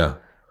 right? Yeah.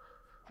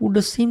 Would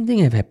the same thing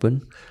have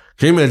happened?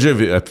 Can you imagine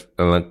if it,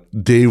 like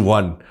day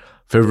one,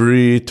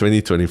 February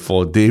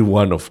 2024, day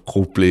one of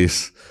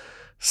Coldplay's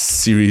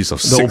series of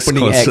six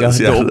concerts?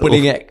 The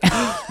opening act.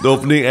 The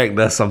opening act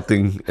does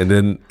something, and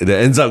then it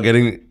ends up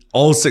getting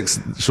all 6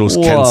 shows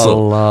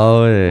cancelled.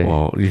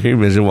 Wow, you can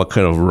imagine what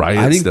kind of riots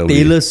I think there'll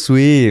Taylor be.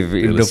 Swift,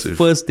 in the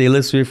first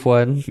Taylor Swift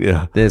one,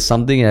 there's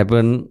something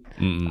happened.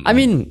 I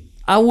mean,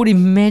 I would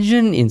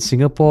imagine in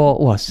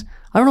Singapore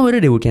I don't know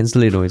whether they would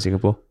cancel it in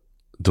Singapore.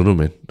 Don't know,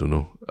 man. Don't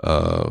know.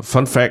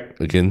 Fun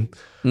fact again,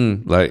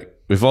 like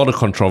with all the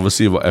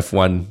controversy about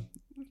F1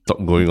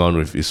 going on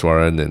with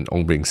Iswaran and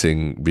Ong Beng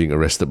Seng being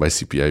arrested by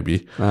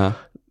CPIB,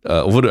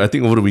 over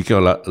the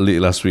weekend or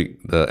late last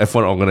week, the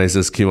F1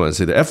 organizers came out and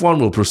said the F1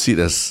 will proceed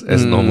as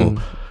normal.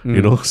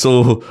 You know,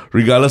 so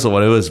regardless of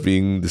whatever is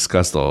being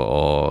discussed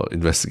or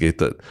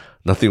investigated,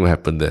 nothing will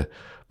happen there.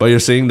 But you're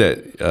saying that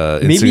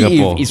in maybe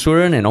Singapore, if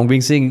Iswaran and Ong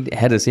Beng Seng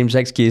had a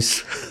same-sex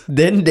kiss,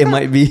 then there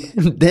might be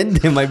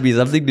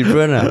something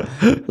different.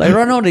 Like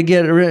right now they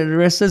get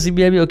arrested,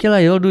 CBIB,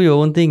 okay you all do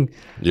your own thing.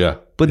 Yeah.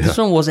 But this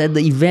one was at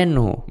the event,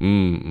 no.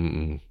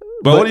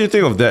 But what do you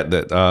think of that?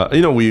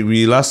 That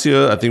we last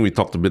year, I think we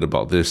talked a bit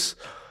about this,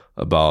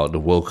 about the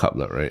World Cup,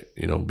 right?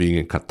 Being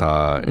in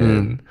Qatar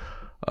and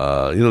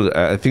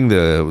I think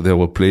there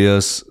were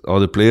players, or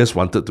the players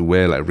wanted to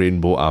wear like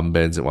rainbow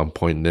armbands at one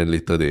point, and then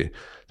later they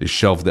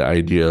shelved the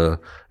idea,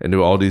 and there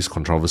were all these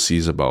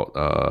controversies about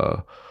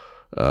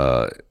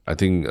I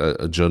think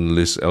a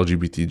journalist,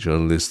 LGBT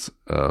journalist,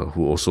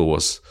 who also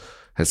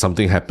had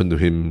something happen to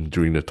him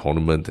during the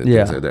tournament and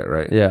things like that,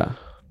 right? Yeah.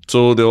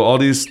 So there were all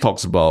these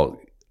talks about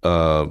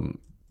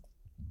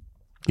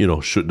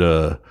should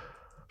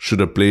should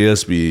the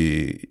players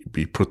be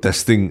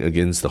protesting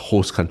against the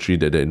host country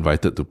that they're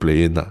invited to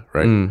play in,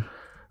 right?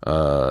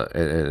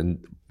 And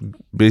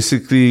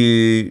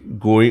basically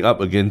going up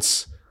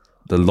against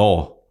the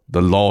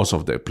laws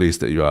of that place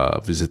that you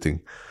are visiting,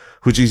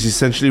 which is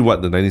essentially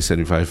what the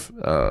 1975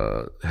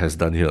 has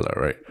done here,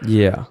 right?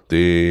 Yeah.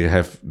 They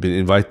have been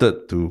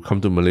invited to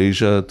come to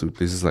Malaysia, to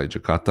places like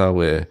Jakarta,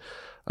 where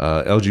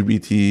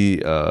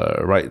LGBT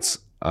rights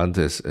aren't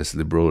as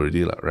liberal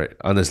already, right?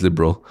 Aren't as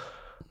liberal.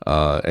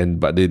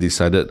 But they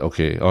decided,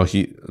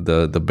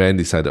 the band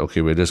decided,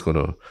 okay, we're just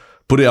gonna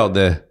put it out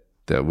there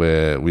that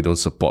we don't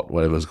support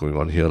whatever's going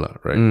on here,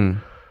 right?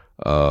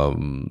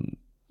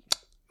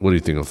 What do you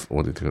think of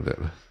that?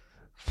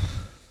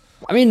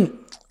 I mean,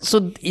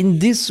 so in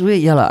this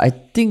way, I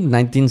think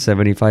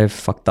 1975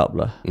 fucked up,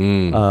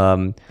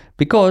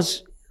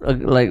 because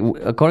like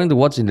according to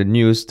what's in the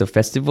news, the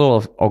festival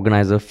of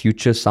organizer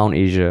Future Sound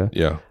Asia,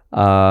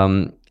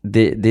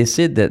 they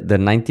said that the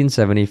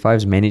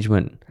 1975's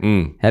management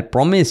had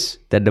promised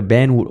that the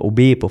band would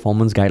obey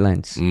performance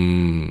guidelines,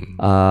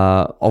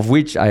 of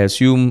which I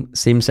assume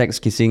same-sex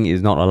kissing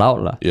is not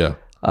allowed,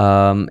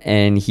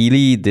 and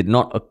Healy did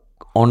not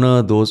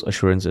honor those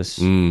assurances.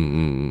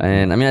 And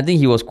I mean, I think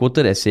he was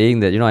quoted as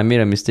saying that, I made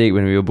a mistake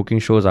when we were booking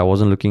shows. I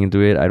wasn't looking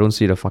into it. I don't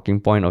see the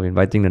fucking point of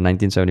inviting the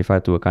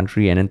 1975 to a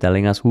country and then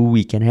telling us who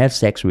we can have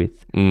sex with.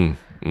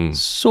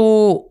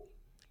 So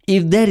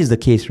if that is the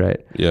case, right?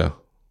 Yeah.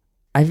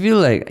 I feel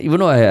like, even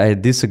though I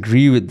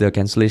disagree with the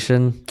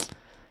cancellation,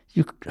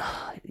 you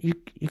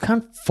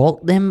can't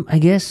fault them, I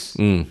guess.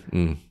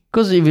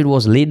 Because if it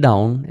was laid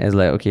down as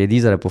like, okay,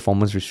 these are the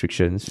performance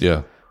restrictions.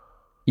 Yeah.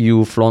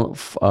 You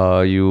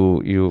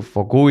you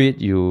forgo it,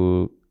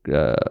 you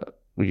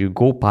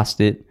go past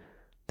it,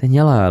 then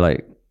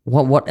like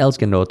what else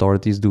can the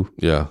authorities do?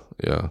 Yeah.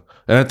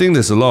 And I think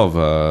there's a lot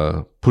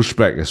of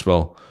pushback as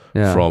well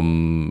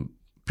from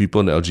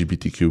people in the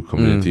LGBTQ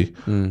community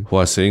who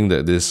are saying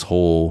that this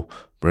whole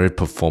very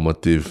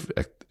performative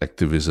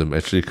activism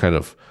actually kind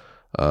of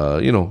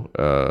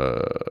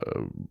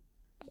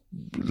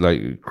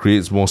like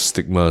creates more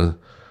stigma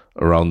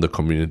around the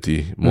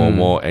community,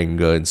 more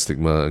anger and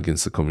stigma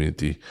against the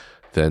community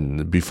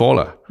than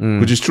before,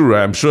 which is true,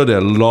 right? I'm sure there are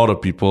a lot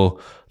of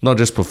people, not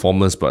just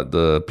performers, but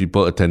the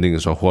people attending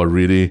as well, who are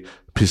really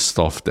pissed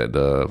off that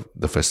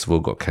the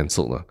festival got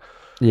cancelled.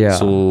 Yeah.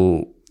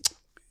 So,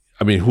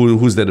 I mean,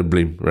 who's there to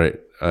blame, right?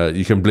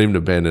 You can blame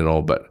the band and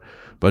all, but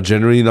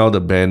generally now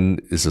the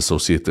band is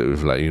associated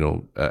with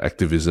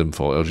activism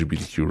for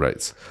LGBTQ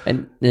rights.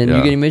 And you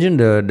can imagine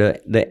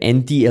the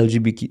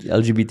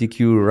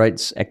anti-LGBTQ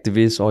rights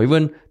activists or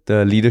even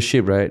the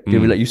leadership, right?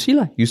 They'll be like, you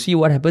see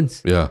what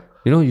happens. Yeah.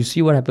 You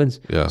see what happens.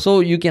 Yeah. So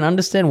you can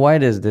understand why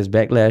there's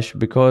backlash,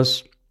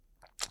 because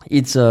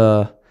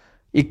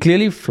it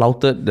clearly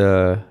flouted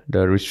the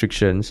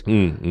restrictions,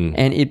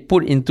 and it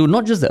put into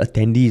not just the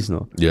attendees,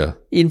 Yeah.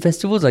 In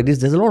festivals like this,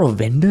 there's a lot of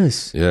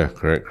vendors. Yeah,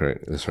 correct.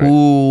 That's right.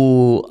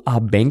 Who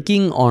are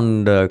banking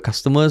on the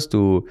customers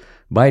to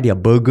buy their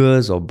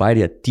burgers or buy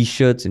their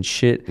t-shirts and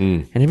shit,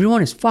 and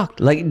everyone is fucked.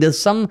 Like there've been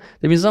some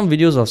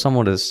videos of some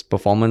of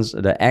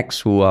the acts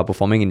who are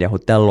performing in their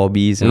hotel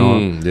lobbies and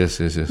all. Yes.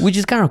 Which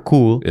is kind of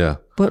cool. Yeah.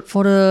 But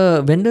for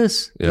the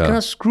vendors, they're kind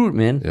of screwed,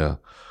 man. Yeah.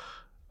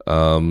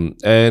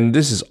 And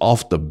this is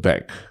off the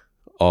back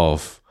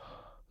of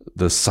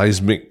the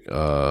seismic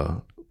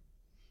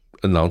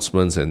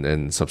announcements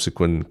and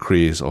subsequent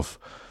craze of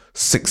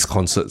 6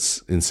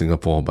 concerts in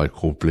Singapore by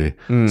Coldplay,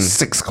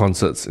 6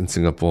 concerts in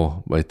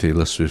Singapore by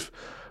Taylor Swift.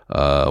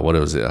 What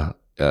was it?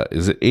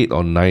 Is it 8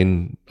 or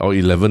 9 or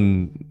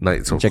 11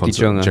 nights of Jackie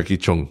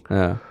Chung.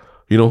 Yeah.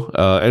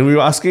 And we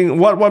were asking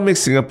what makes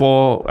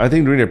Singapore. I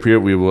think during that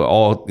period we were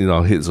all in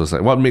our heads was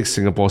like, what makes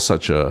Singapore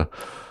such a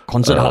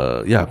concert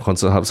hub? Yeah,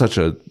 concert hub. Such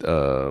a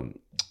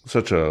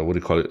what do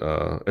you call it?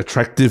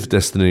 Attractive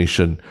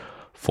destination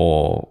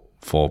for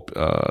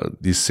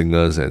these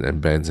singers and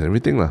bands and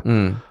everything, lah.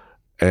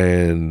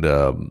 And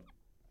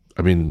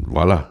I mean,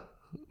 voila.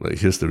 Like,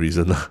 here's the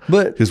reason.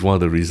 But here's one of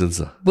the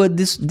reasons. But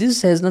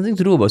this has nothing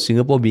to do about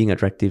Singapore being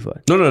attractive.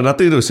 Right? No,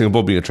 nothing to do with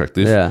Singapore being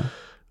attractive. Yeah.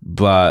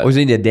 But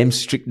also, they're damn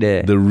strict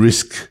there. The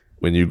risk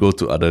when you go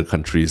to other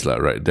countries,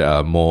 right? They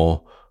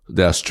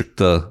are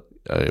stricter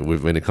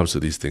when it comes to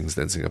these things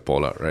than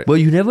Singapore, right?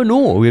 But you never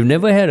know. We've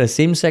never had a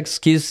same-sex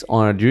kiss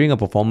during a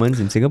performance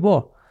in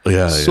Singapore.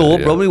 Yeah.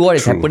 Probably what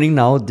is happening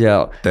now,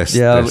 they're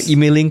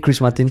emailing Chris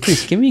Martin.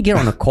 Chris, can we get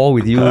on a call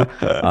with you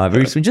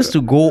very soon just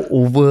to go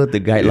over the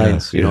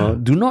guidelines? You know,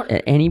 do not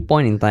at any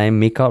point in time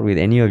make out with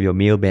any of your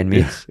male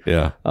bandmates.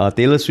 Yeah.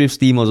 Taylor Swift's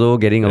team also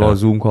getting a lot of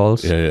Zoom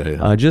calls.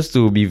 Yeah. Just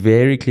to be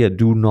very clear,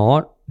 do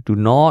not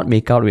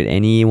make out with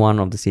anyone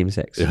of the same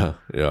sex. Yeah.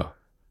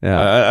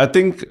 I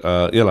think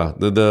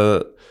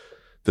the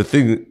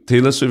thing,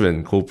 Taylor Swift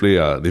and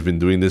Coldplay, they've been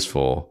doing this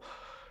for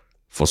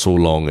so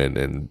long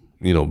and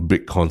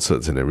big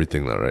concerts and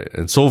everything, right?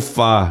 And so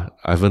far,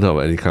 I haven't heard of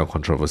any kind of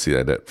controversy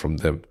like that from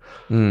them.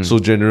 So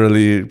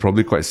generally,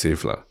 probably quite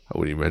safe, I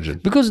would imagine.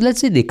 Because let's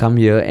say they come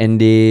here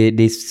and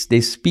they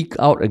speak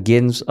out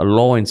against a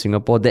law in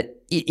Singapore that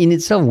in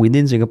itself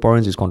within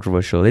Singaporeans is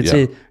controversial. Let's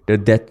say the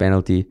death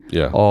penalty,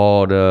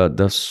 or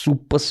the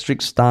super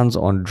strict stance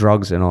on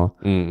drugs and all.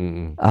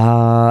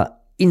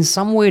 In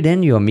some way,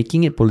 then you're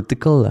making it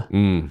political.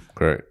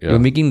 Correct. Yeah. You're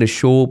making the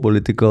show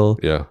political.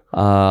 Yeah.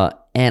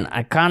 And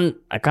I can't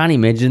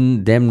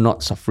imagine them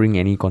not suffering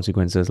any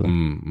consequences.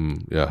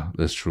 Yeah,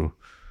 that's true.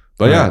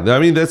 But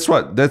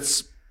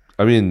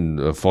I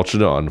mean,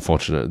 fortunate or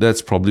unfortunate,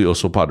 that's probably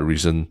also part of the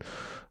reason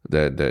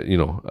that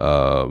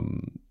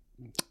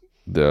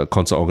the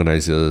concert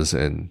organizers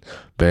and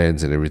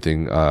bands and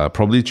everything are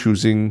probably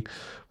choosing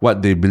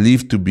what they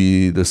believe to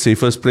be the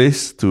safest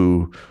place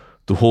to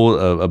hold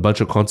a bunch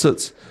of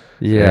concerts.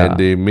 Yeah. And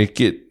they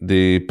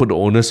put the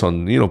onus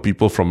on,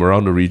 people from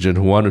around the region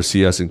who want to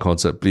see us in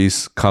concert.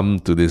 Please come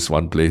to this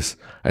one place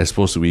as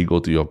opposed to we go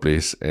to your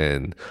place,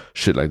 and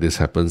shit like this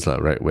happens,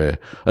 right? Where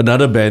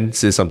another band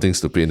says something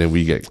stupid and then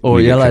we get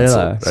cancelled,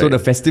 right? So the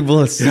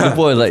festival in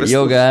Singapore is like,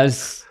 yo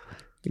guys,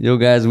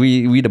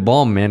 we the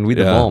bomb, man. We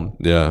the bomb.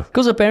 Yeah.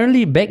 Because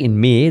apparently back in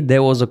May,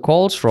 there was a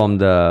calls from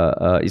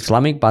the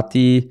Islamic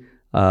Party,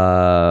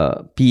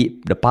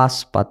 the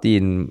PAS party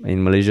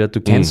in Malaysia to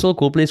cancel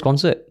Coldplay's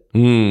concert.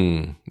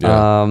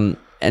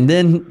 And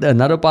then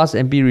another PAS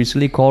MP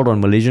recently called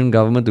on Malaysian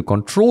government to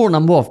control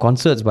number of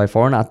concerts by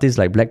foreign artists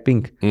like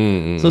Blackpink.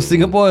 So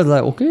Singapore is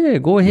like, okay,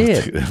 go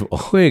ahead.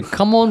 Wait,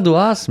 come on to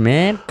us,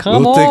 man.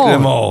 We'll take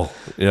them all.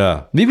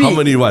 Yeah. Maybe, how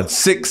many you want?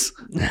 6,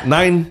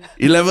 9,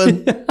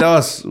 11? Tell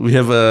us. We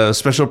have a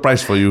special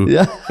price for you.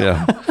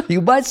 Yeah.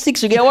 You buy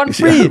 6, you get one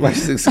free. Buy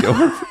 6, get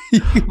one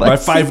free. Buy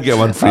 5, get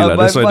one free.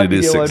 That's why they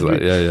did 6.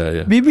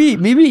 Yeah.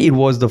 Maybe it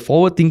was the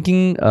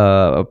forward-thinking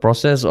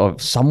process of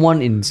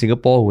someone in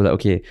Singapore who like,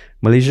 okay,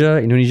 Malaysia,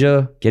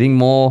 Indonesia, getting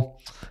more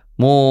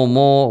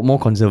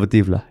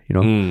conservative,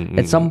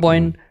 At some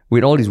point,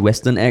 with all these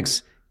Western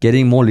acts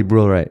getting more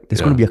liberal, right?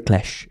 There's going to be a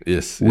clash.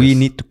 Yes. We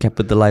need to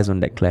capitalize on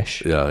that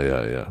clash.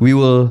 Yeah.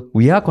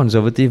 We are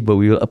conservative, but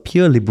we will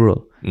appear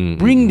liberal.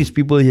 Bring these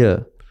people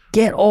here,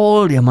 get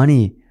all their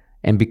money,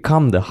 and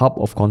become the hub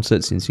of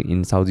concerts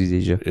in Southeast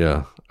Asia.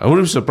 Yeah, I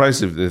wouldn't be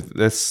surprised if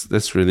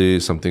that's really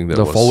something that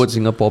the was Forward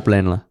Singapore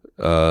plan, lah.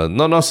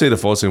 Not say the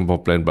Forward Singapore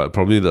plan, but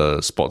probably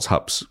the sports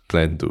hubs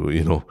plan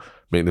to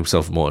make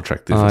themselves more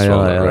attractive as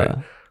well, right?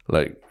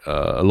 Like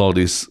a lot of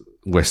these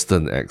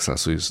Western acts,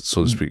 so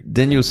to speak.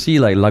 Then you'll see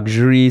like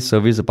luxury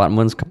service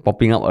apartments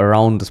popping up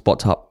around the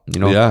sports hub.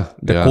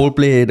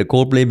 Coldplay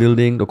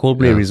building, the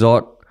Coldplay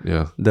resort.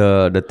 Yeah.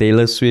 The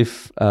Taylor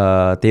Swift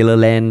Taylor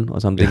Land or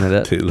something like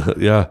that.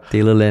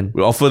 Taylor Land.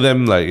 We offer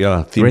them like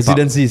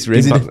residencies.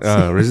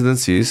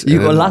 Residencies. You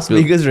got Las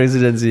Vegas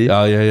residency.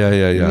 Yeah.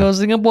 You got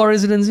Singapore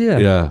residency.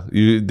 Yeah.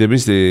 That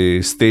means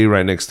they stay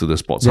right next to the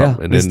sports hub,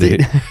 and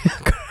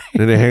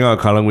then they hang out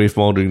at Kallang Wave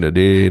Mall during the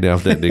day. Then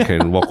after that, they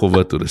can walk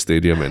over to the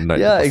stadium at night.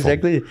 Yeah,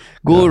 exactly.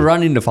 Go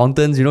run in the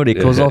fountains. They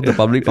close off the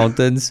public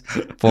fountains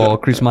for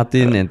Chris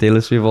Martin and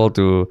Taylor Swift all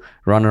to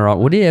run around.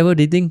 Were they ever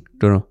dating?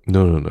 Don't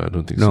know. No, I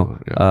don't think so.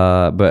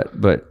 Yeah.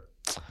 But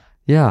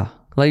yeah,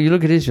 like you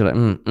look at this, you're like,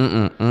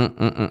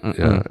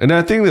 Yeah, and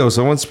I think there was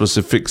one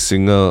specific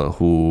singer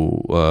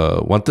who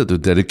wanted to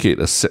dedicate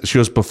a set. She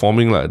was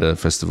performing at the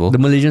festival. The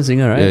Malaysian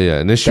singer, right? Yeah,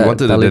 and then she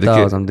wanted to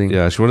dedicate or something.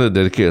 Yeah, she wanted to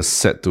dedicate a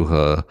set to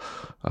her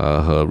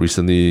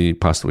recently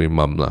passed away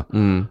mum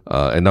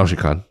and now she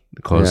can't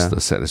because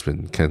the set has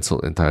been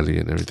cancelled entirely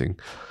and everything.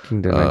 I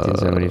think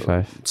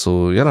 1975.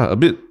 So a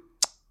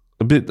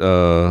bit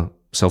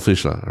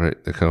selfish right,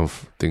 that kind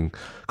of thing.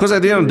 Because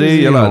at the end of the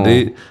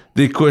day,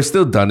 they could have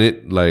still done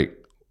it like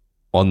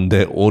on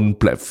their own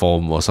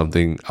platform or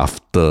something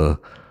after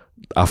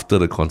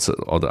the concert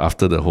or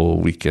after the whole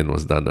weekend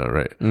was done,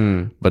 right?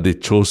 But they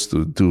chose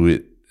to do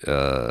it.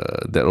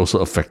 That also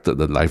affected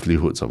the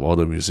livelihoods of all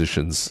the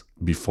musicians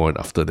before and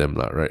after them,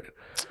 right?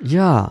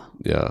 Yeah.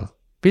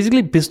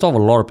 Basically pissed off a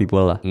lot of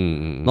people,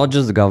 not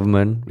just the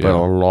government, but a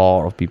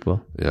lot of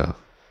people. Yeah.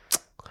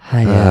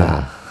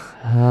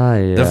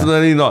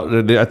 Definitely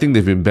not. I think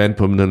they've been banned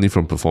permanently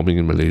from performing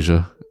in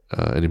Malaysia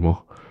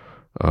anymore.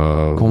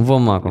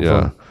 Confirm.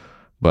 Yeah.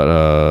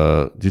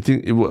 But do you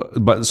think it will?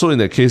 But so in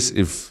that case,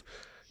 if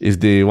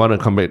they want to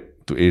come back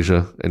to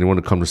Asia and they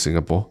want to come to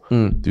Singapore,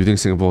 do you think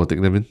Singapore will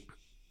take them in?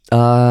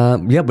 But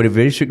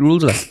very strict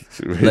rules.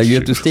 Like you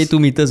have to stay 2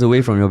 meters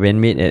away from your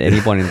bandmate at any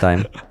point in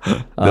time.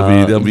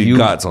 There'll be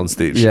guards on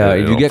stage. Yeah,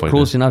 if you get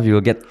close enough, you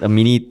will get a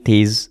mini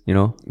tase,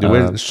 They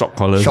wear shock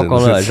collars. Shock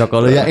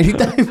collar. Yeah,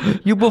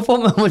 anytime you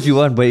perform how much you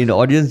want, but in the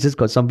audience just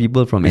got some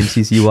people from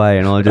NCCY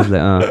and all just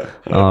like,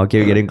 okay,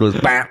 we're getting close.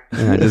 Bam!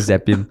 Just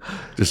zap him.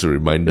 Just a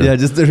reminder. Yeah,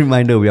 just a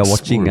reminder. We are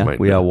watching.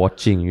 We are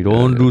watching. You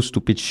don't do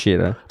stupid shit.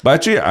 But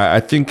actually, I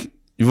think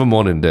even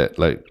more than that,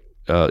 like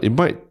it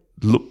might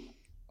look,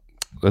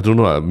 I don't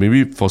know,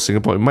 maybe for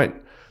Singapore, it might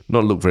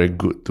not look very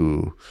good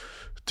to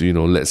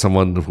let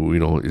someone who,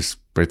 is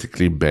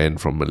practically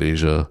banned from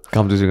Malaysia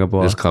come to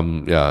Singapore. Just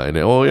come, and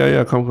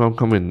then,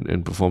 come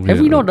and perform have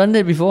here. We not done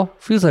that before?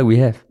 Feels like we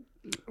have.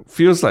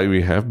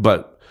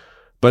 But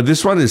But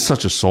this one is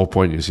such a sore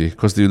point, you see,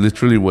 because they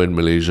literally were in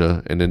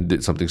Malaysia and then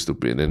did something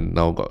stupid and then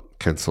now got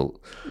cancelled.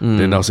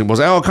 Then now Singapore's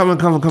like, oh, come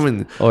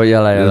in. Oh,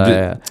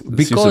 yeah.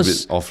 It seems a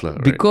bit off, right?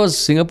 Because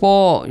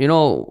Singapore,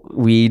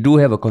 we do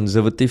have a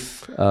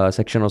conservative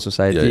section of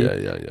society.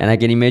 Yeah. And I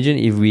can imagine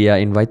if we are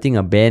inviting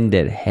a band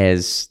that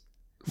has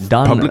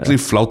done publicly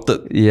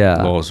flouted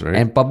laws, right?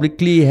 And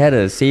publicly had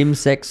a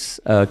same-sex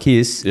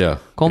kiss.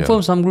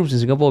 Confirm some groups in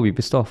Singapore will be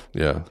pissed off.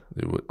 Yeah,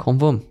 they would.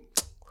 Confirm.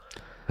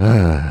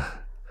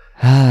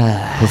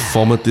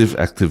 Performative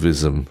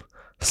activism.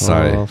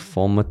 Sigh.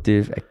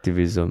 Performative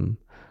activism.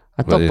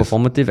 I But thought yes.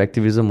 performative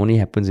activism only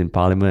happens in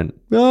Parliament.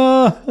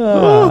 Let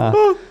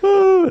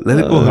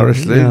it go,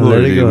 Harish. Let it go. let it go, We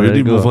let it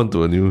already go. move on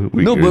to a new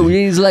week. No, but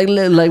already. it's like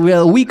we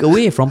are a week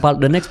away from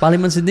the next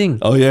Parliament sitting.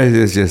 Oh,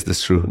 yes,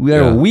 that's true. We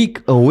are a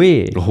week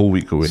away. A whole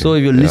week away. So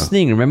if you're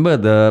listening, remember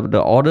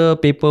the order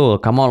paper will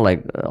come out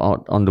like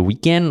on the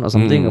weekend or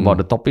something about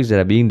the topics that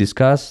are being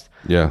discussed.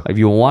 Yeah. If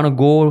you want to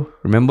go,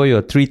 remember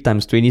your 3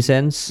 times 20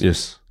 cents.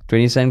 Yes.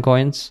 20 cent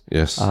coins.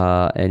 Yes.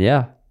 And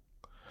yeah.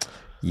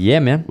 Yeah,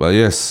 man. Well,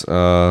 yes.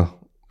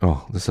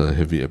 That's a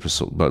heavy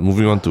episode. But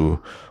moving on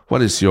to,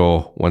 what is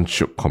your one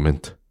shook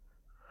comment?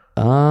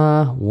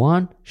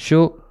 One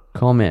shook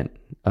comment.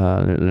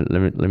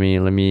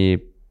 Let me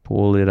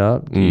pull it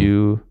up.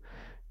 Do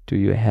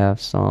you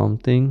have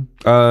something?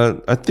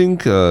 I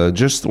think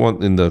just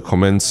one in the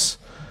comments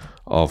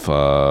of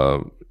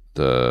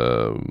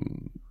the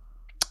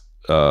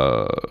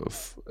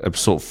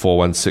episode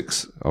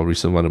 416, our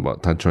recent one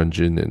about Tan Chuan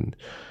Jin and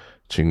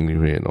Ching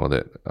Lihui and all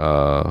that.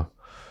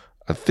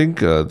 I think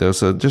there was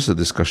just a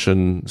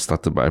discussion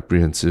started by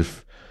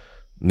Apprehensive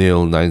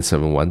Nail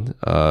 971.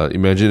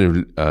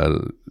 Imagine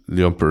if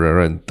Leon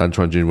Pereira and Tan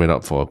Chuan Jin went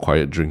out for a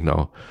quiet drink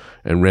now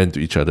and ran to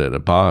each other at a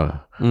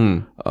bar.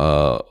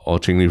 Or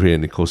Ching Lihui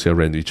and Nicosia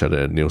ran to each other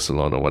at a nail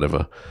salon or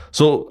whatever.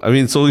 So,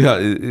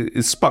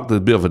 it sparked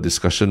a bit of a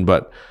discussion,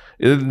 but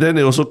then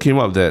it also came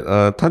up that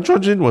Tan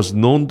Chuan Jin was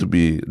known to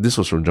be, this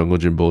was from Jungle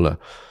Jimbo,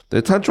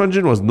 that Tan Chuan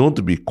Jin was known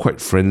to be quite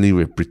friendly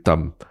with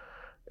Pritam.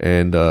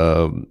 And,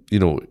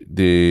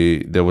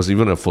 there was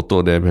even a photo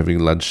of them having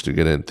lunch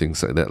together and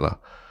things like that.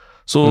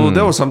 So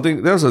that was a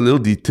little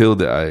detail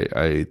that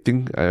I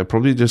think I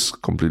probably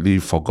just completely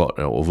forgot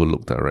and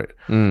overlooked that, right?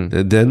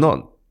 They're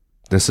not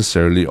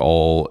necessarily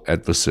all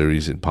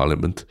adversaries in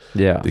Parliament.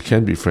 Yeah. They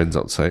can be friends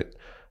outside.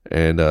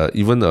 And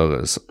even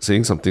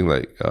saying something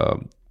like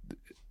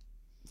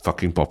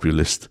fucking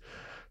populist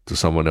to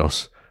someone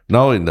else.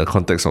 Now in the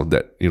context of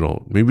that,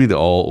 maybe they're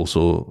all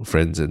also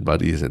friends and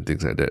buddies and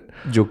things like that.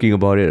 Joking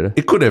about it.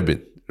 It could have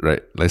been,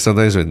 right? Like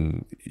sometimes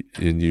when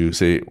you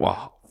say,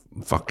 wow,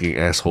 fucking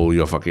asshole,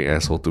 you're a fucking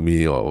asshole to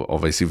me, or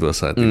vice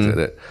versa, and things like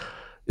that.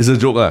 It's a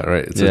joke,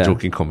 right? It's a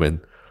joking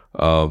comment.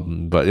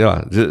 But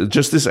yeah,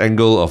 just this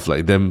angle of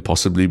like them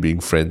possibly being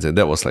friends, and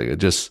that was like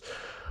just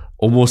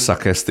almost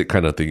sarcastic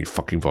kind of thing. You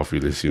fucking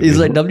populist. It's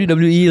like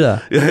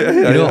WWE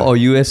or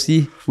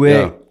UFC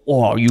where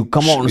you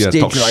come out on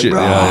stage talk like, shit.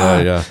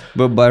 Yeah.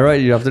 But by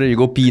right after that you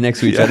go pee next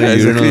to each other.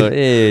 Exactly. You know,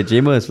 hey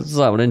James, what's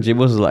up? And then James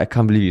was like, I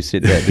can't believe you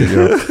said that. Dude.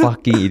 You're a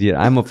fucking idiot.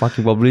 I'm a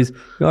fucking populist.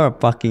 You're a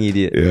fucking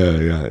idiot.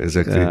 Yeah,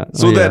 exactly. Yeah.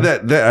 So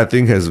that I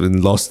think has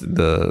been lost in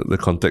the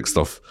context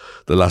of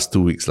the last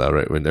 2 weeks,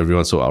 right? When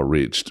everyone's so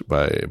outraged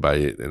by it,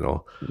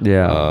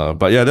 Yeah.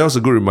 But yeah, that was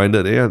a good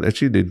reminder. That,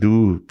 actually, they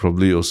do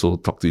probably also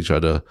talk to each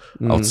other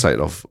outside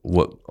of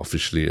work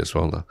officially as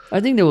well.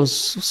 I think there was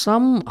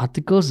some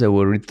articles that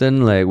were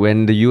written like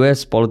when the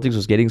US politics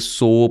was getting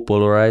so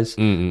polarized.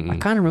 I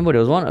can't remember. There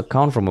was one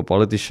account from a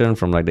politician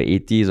from like the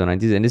 80s or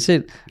 90s, and they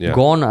said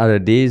gone are the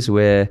days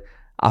where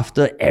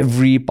after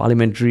every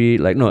parliamentary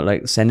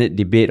Senate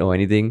debate or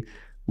anything,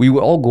 we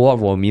would all go out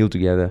for a meal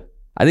together.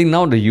 I think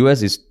now the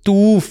US is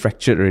too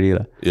fractured already.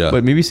 Yeah.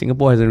 But maybe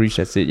Singapore hasn't reached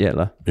that state yet.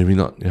 Maybe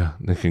not. Yeah.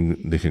 They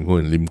can go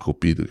and lim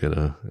kopi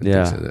together. And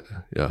things like that.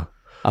 Yeah.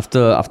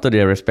 After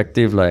their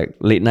respective like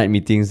late night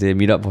meetings, they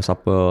meet up for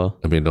supper.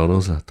 At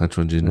McDonald's, Tan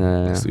Chuan Jin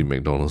next to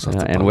McDonald's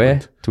after and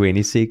where?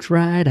 26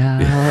 right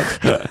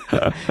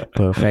out.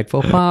 Perfect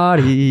for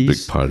parties.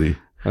 Big party.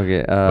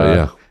 Okay.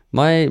 But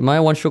My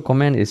one show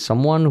comment is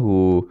someone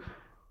who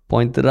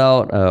pointed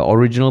out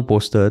original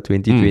poster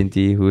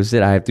 2020 who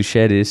said I have to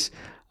share this.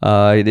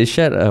 They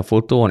shared a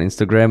photo on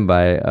Instagram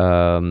by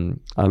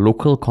a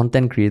local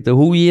content creator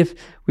who we have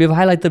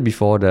highlighted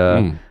before,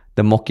 the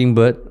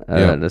Mockingbird,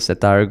 the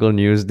satirical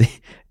news.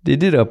 They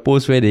did a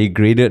post where they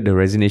graded the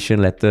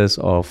resignation letters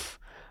of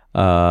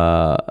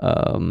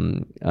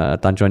Tan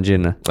Chuan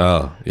Jin.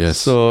 Oh, yes.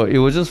 So it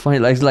was just funny.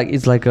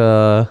 It's like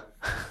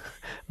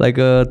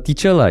a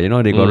teacher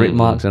they got red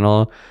marks and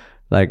all.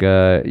 Like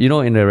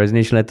in the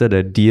resignation letter,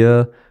 the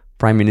Dear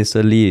Prime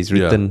Minister Lee is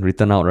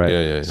written out, right?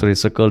 Yeah. So they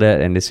circled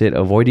that and they said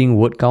avoiding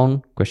word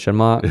count ?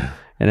 And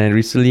then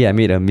recently I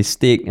made a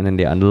mistake and then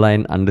they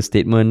underlined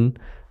understatement.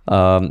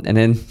 And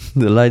then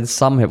the line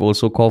some have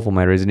also called for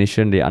my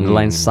resignation. They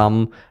underline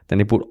some, then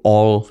they put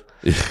all.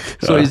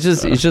 So it's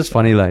just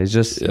funny lah. It's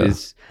just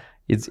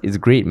it's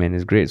great, man.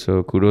 It's great.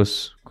 So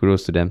kudos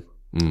to them.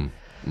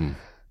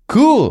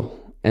 Cool.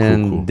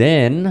 And cool.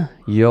 then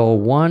your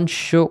one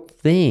shook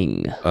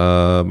thing.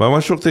 My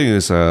one short thing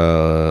is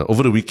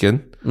over the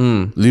weekend,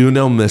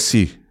 Lionel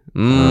Messi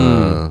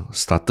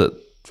started.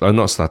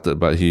 Not started,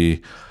 but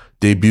he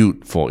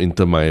debuted for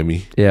Inter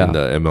Miami in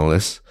the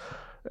MLS.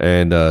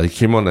 And he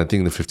came on, I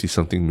think, the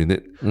 50-something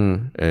minute.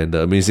 And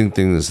the amazing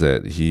thing is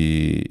that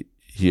he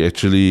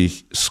actually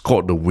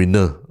scored the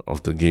winner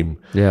of the game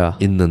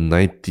in the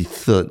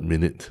 93rd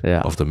minute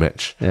of the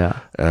match.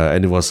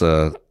 And it was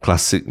a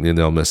classic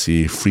Lionel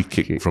Messi free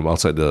kick from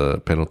outside the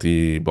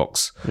penalty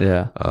box.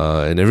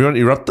 And everyone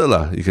erupted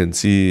lah. You can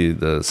see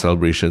the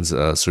celebrations.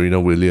 Serena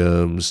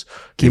Williams,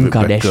 Kim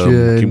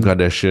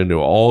Kardashian, they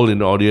were all in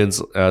the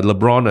audience.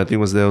 LeBron, I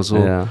think, was there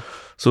also.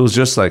 So it was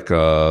just like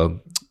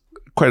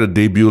quite a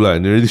debut lah,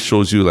 and it really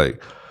shows you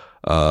like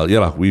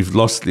we've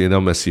lost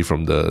Lionel Messi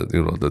from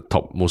the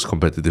top most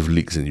competitive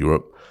leagues in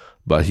Europe,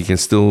 but he can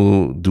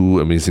still do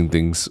amazing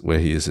things where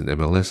he is in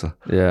MLS.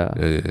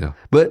 Yeah.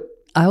 But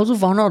I also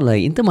found out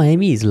like Inter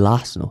Miami is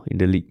last in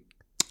the league.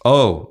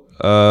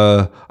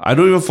 I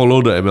don't even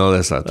follow the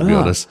MLS to be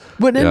honest.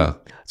 But then,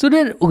 so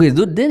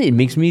then it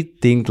makes me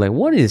think like,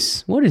 what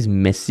is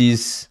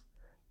Messi's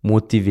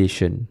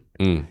motivation?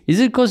 Is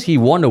it because he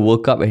won the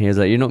World Cup and he was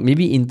like,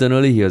 maybe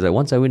internally he was like,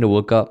 once I win the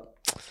World Cup,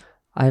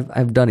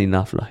 I've done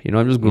enough lah.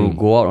 I'm just going to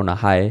go out on a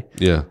high.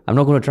 I'm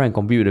not going to try and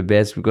compete with the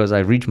best because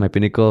I've reached my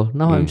pinnacle.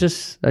 Now I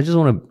just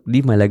want to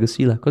leave my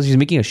legacy lah. Because he's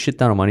making a shit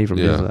ton of money from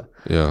this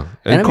lah.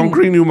 And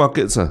conquering new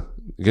markets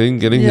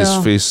getting his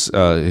face,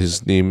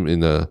 his name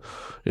in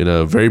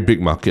a very big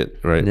market,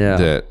 right?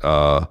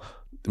 That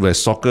where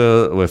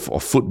soccer, or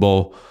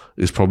football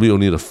is probably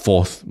only the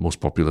fourth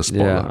most popular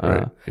sport,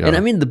 right? And I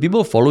mean, the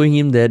people following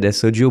him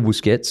there's Sergio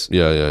Busquets,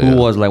 who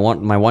was like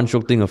my one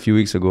shock thing a few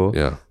weeks ago.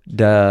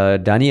 The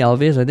Dani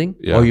Alves, I think,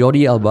 or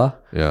Jordi Alba,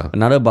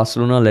 another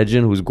Barcelona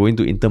legend who's going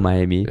to Inter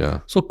Miami.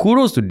 So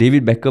kudos to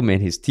David Beckham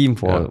and his team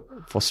for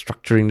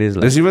structuring this.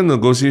 There's even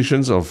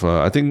negotiations of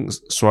I think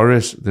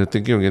Suarez. They're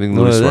thinking of getting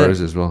Luis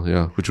Suarez as well.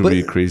 Which would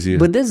be crazy.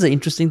 But that's the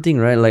interesting thing,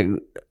 right? Like,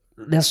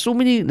 there's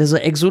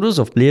an exodus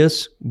of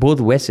players, both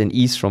West and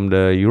East from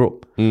the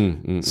Europe.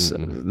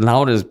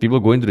 Now there's people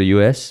going to the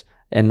US,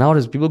 and now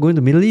there's people going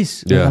to the Middle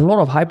East. There's a lot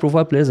of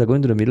high-profile players that are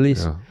going to the Middle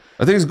East.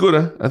 I think it's good.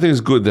 I think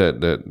it's good that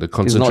the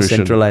concentration. It's not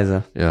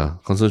centralized.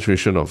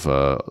 Concentration of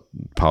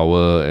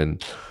power,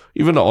 and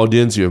even the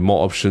audience, you have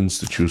more options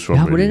to choose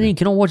from. But then you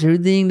cannot watch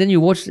everything. Then you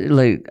watch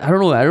like I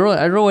don't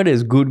know whether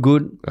it's good.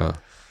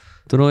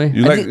 Don't know.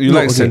 You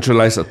like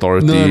centralized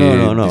authority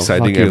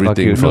deciding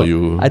everything for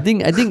you. I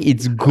think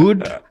it's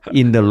good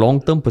in the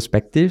long-term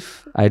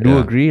perspective. I do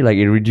agree. Like,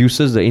 it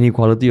reduces the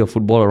inequality of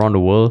football around the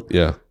world.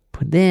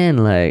 But then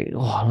like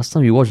last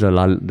time we watched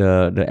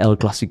the El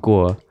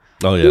Clasico.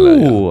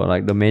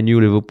 Like the Man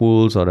U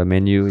Liverpools or the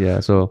Man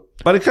U, so.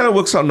 But it kind of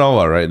works out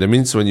now, right? That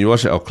means when you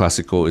watch El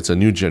Clasico, it's a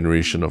new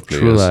generation of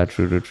players.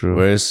 True.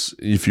 Whereas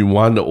if you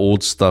want the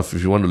old stuff,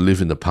 if you want to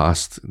live in the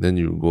past, then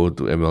you go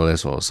to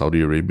MLS or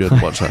Saudi Arabia to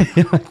watch that.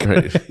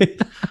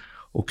 Right?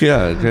 Okay,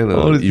 kind of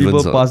all these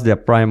evens people past their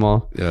prime.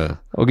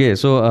 Okay,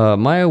 so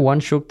my one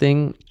shock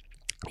thing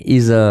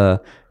is a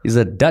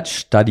Dutch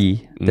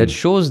study that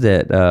shows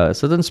that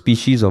certain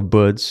species of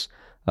birds,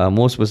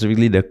 more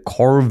specifically the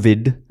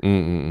corvid,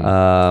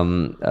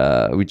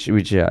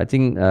 which I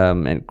think,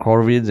 and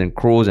corvids and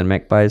crows and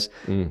magpies.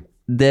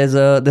 There's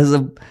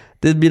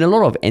been a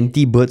lot of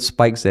anti-bird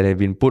spikes that have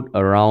been put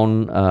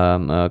around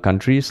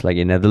countries like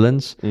in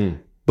Netherlands.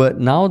 But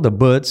now the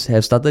birds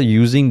have started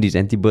using these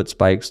anti-bird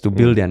spikes to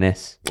build their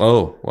nests.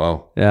 Oh,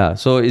 wow. Yeah,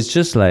 so it's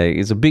just like,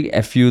 it's a big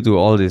FU to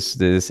all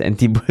this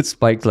anti-bird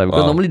spikes. Like,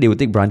 because normally they would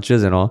take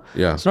branches and all.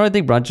 Yeah. So now they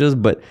take branches,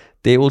 but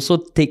they also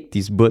take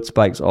these bird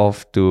spikes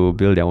off to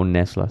build their own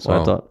nest. So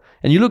I thought,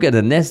 and you look at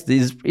the nest,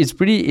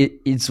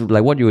 it's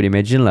like what you would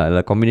imagine,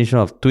 a combination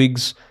of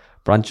twigs,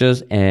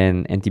 branches,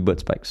 and anti-bird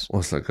spikes.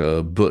 It's like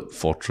a bird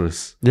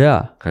fortress.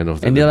 Kind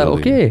of. And they're like,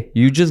 okay,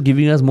 you're just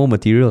giving us more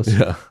materials.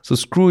 So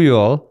screw you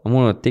all. I'm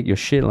going to take your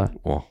shit.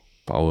 Wow,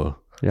 power.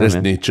 That's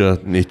nature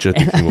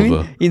taking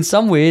over. In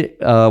some way,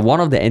 one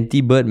of the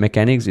anti-bird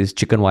mechanics is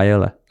chicken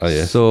wire.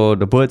 Yes. So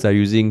the birds are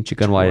using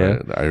chicken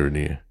wire. The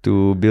irony.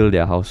 To build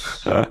their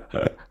house.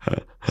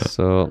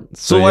 So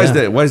why is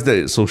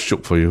that so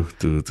shook for you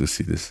to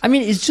see this? I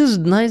mean, it's just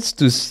nice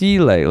to see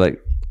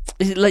like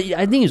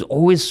I think it's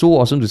always so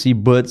awesome to see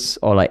birds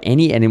or like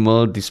any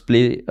animal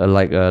display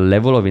like a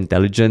level of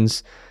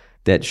intelligence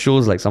that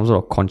shows like some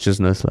sort of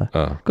consciousness.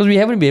 Because we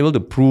haven't been able to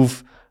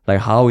prove like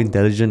how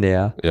intelligent they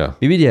are.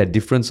 Maybe they are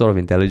different sort of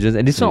intelligence,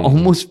 and this one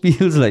almost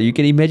feels like you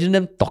can imagine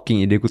them talking.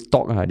 If they could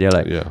talk, they're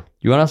like,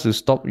 you want to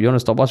stop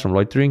us from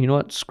loitering? You know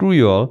what? Screw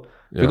you all.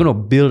 We're gonna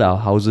build our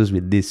houses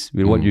with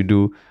what you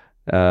do,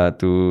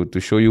 to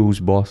show you who's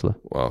boss.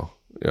 Wow.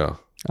 Yeah.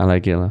 I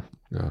like it.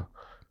 Yeah.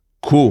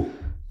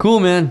 Cool,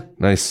 man.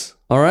 Nice.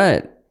 All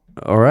right.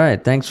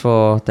 Thanks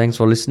for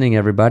listening,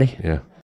 everybody. Yeah.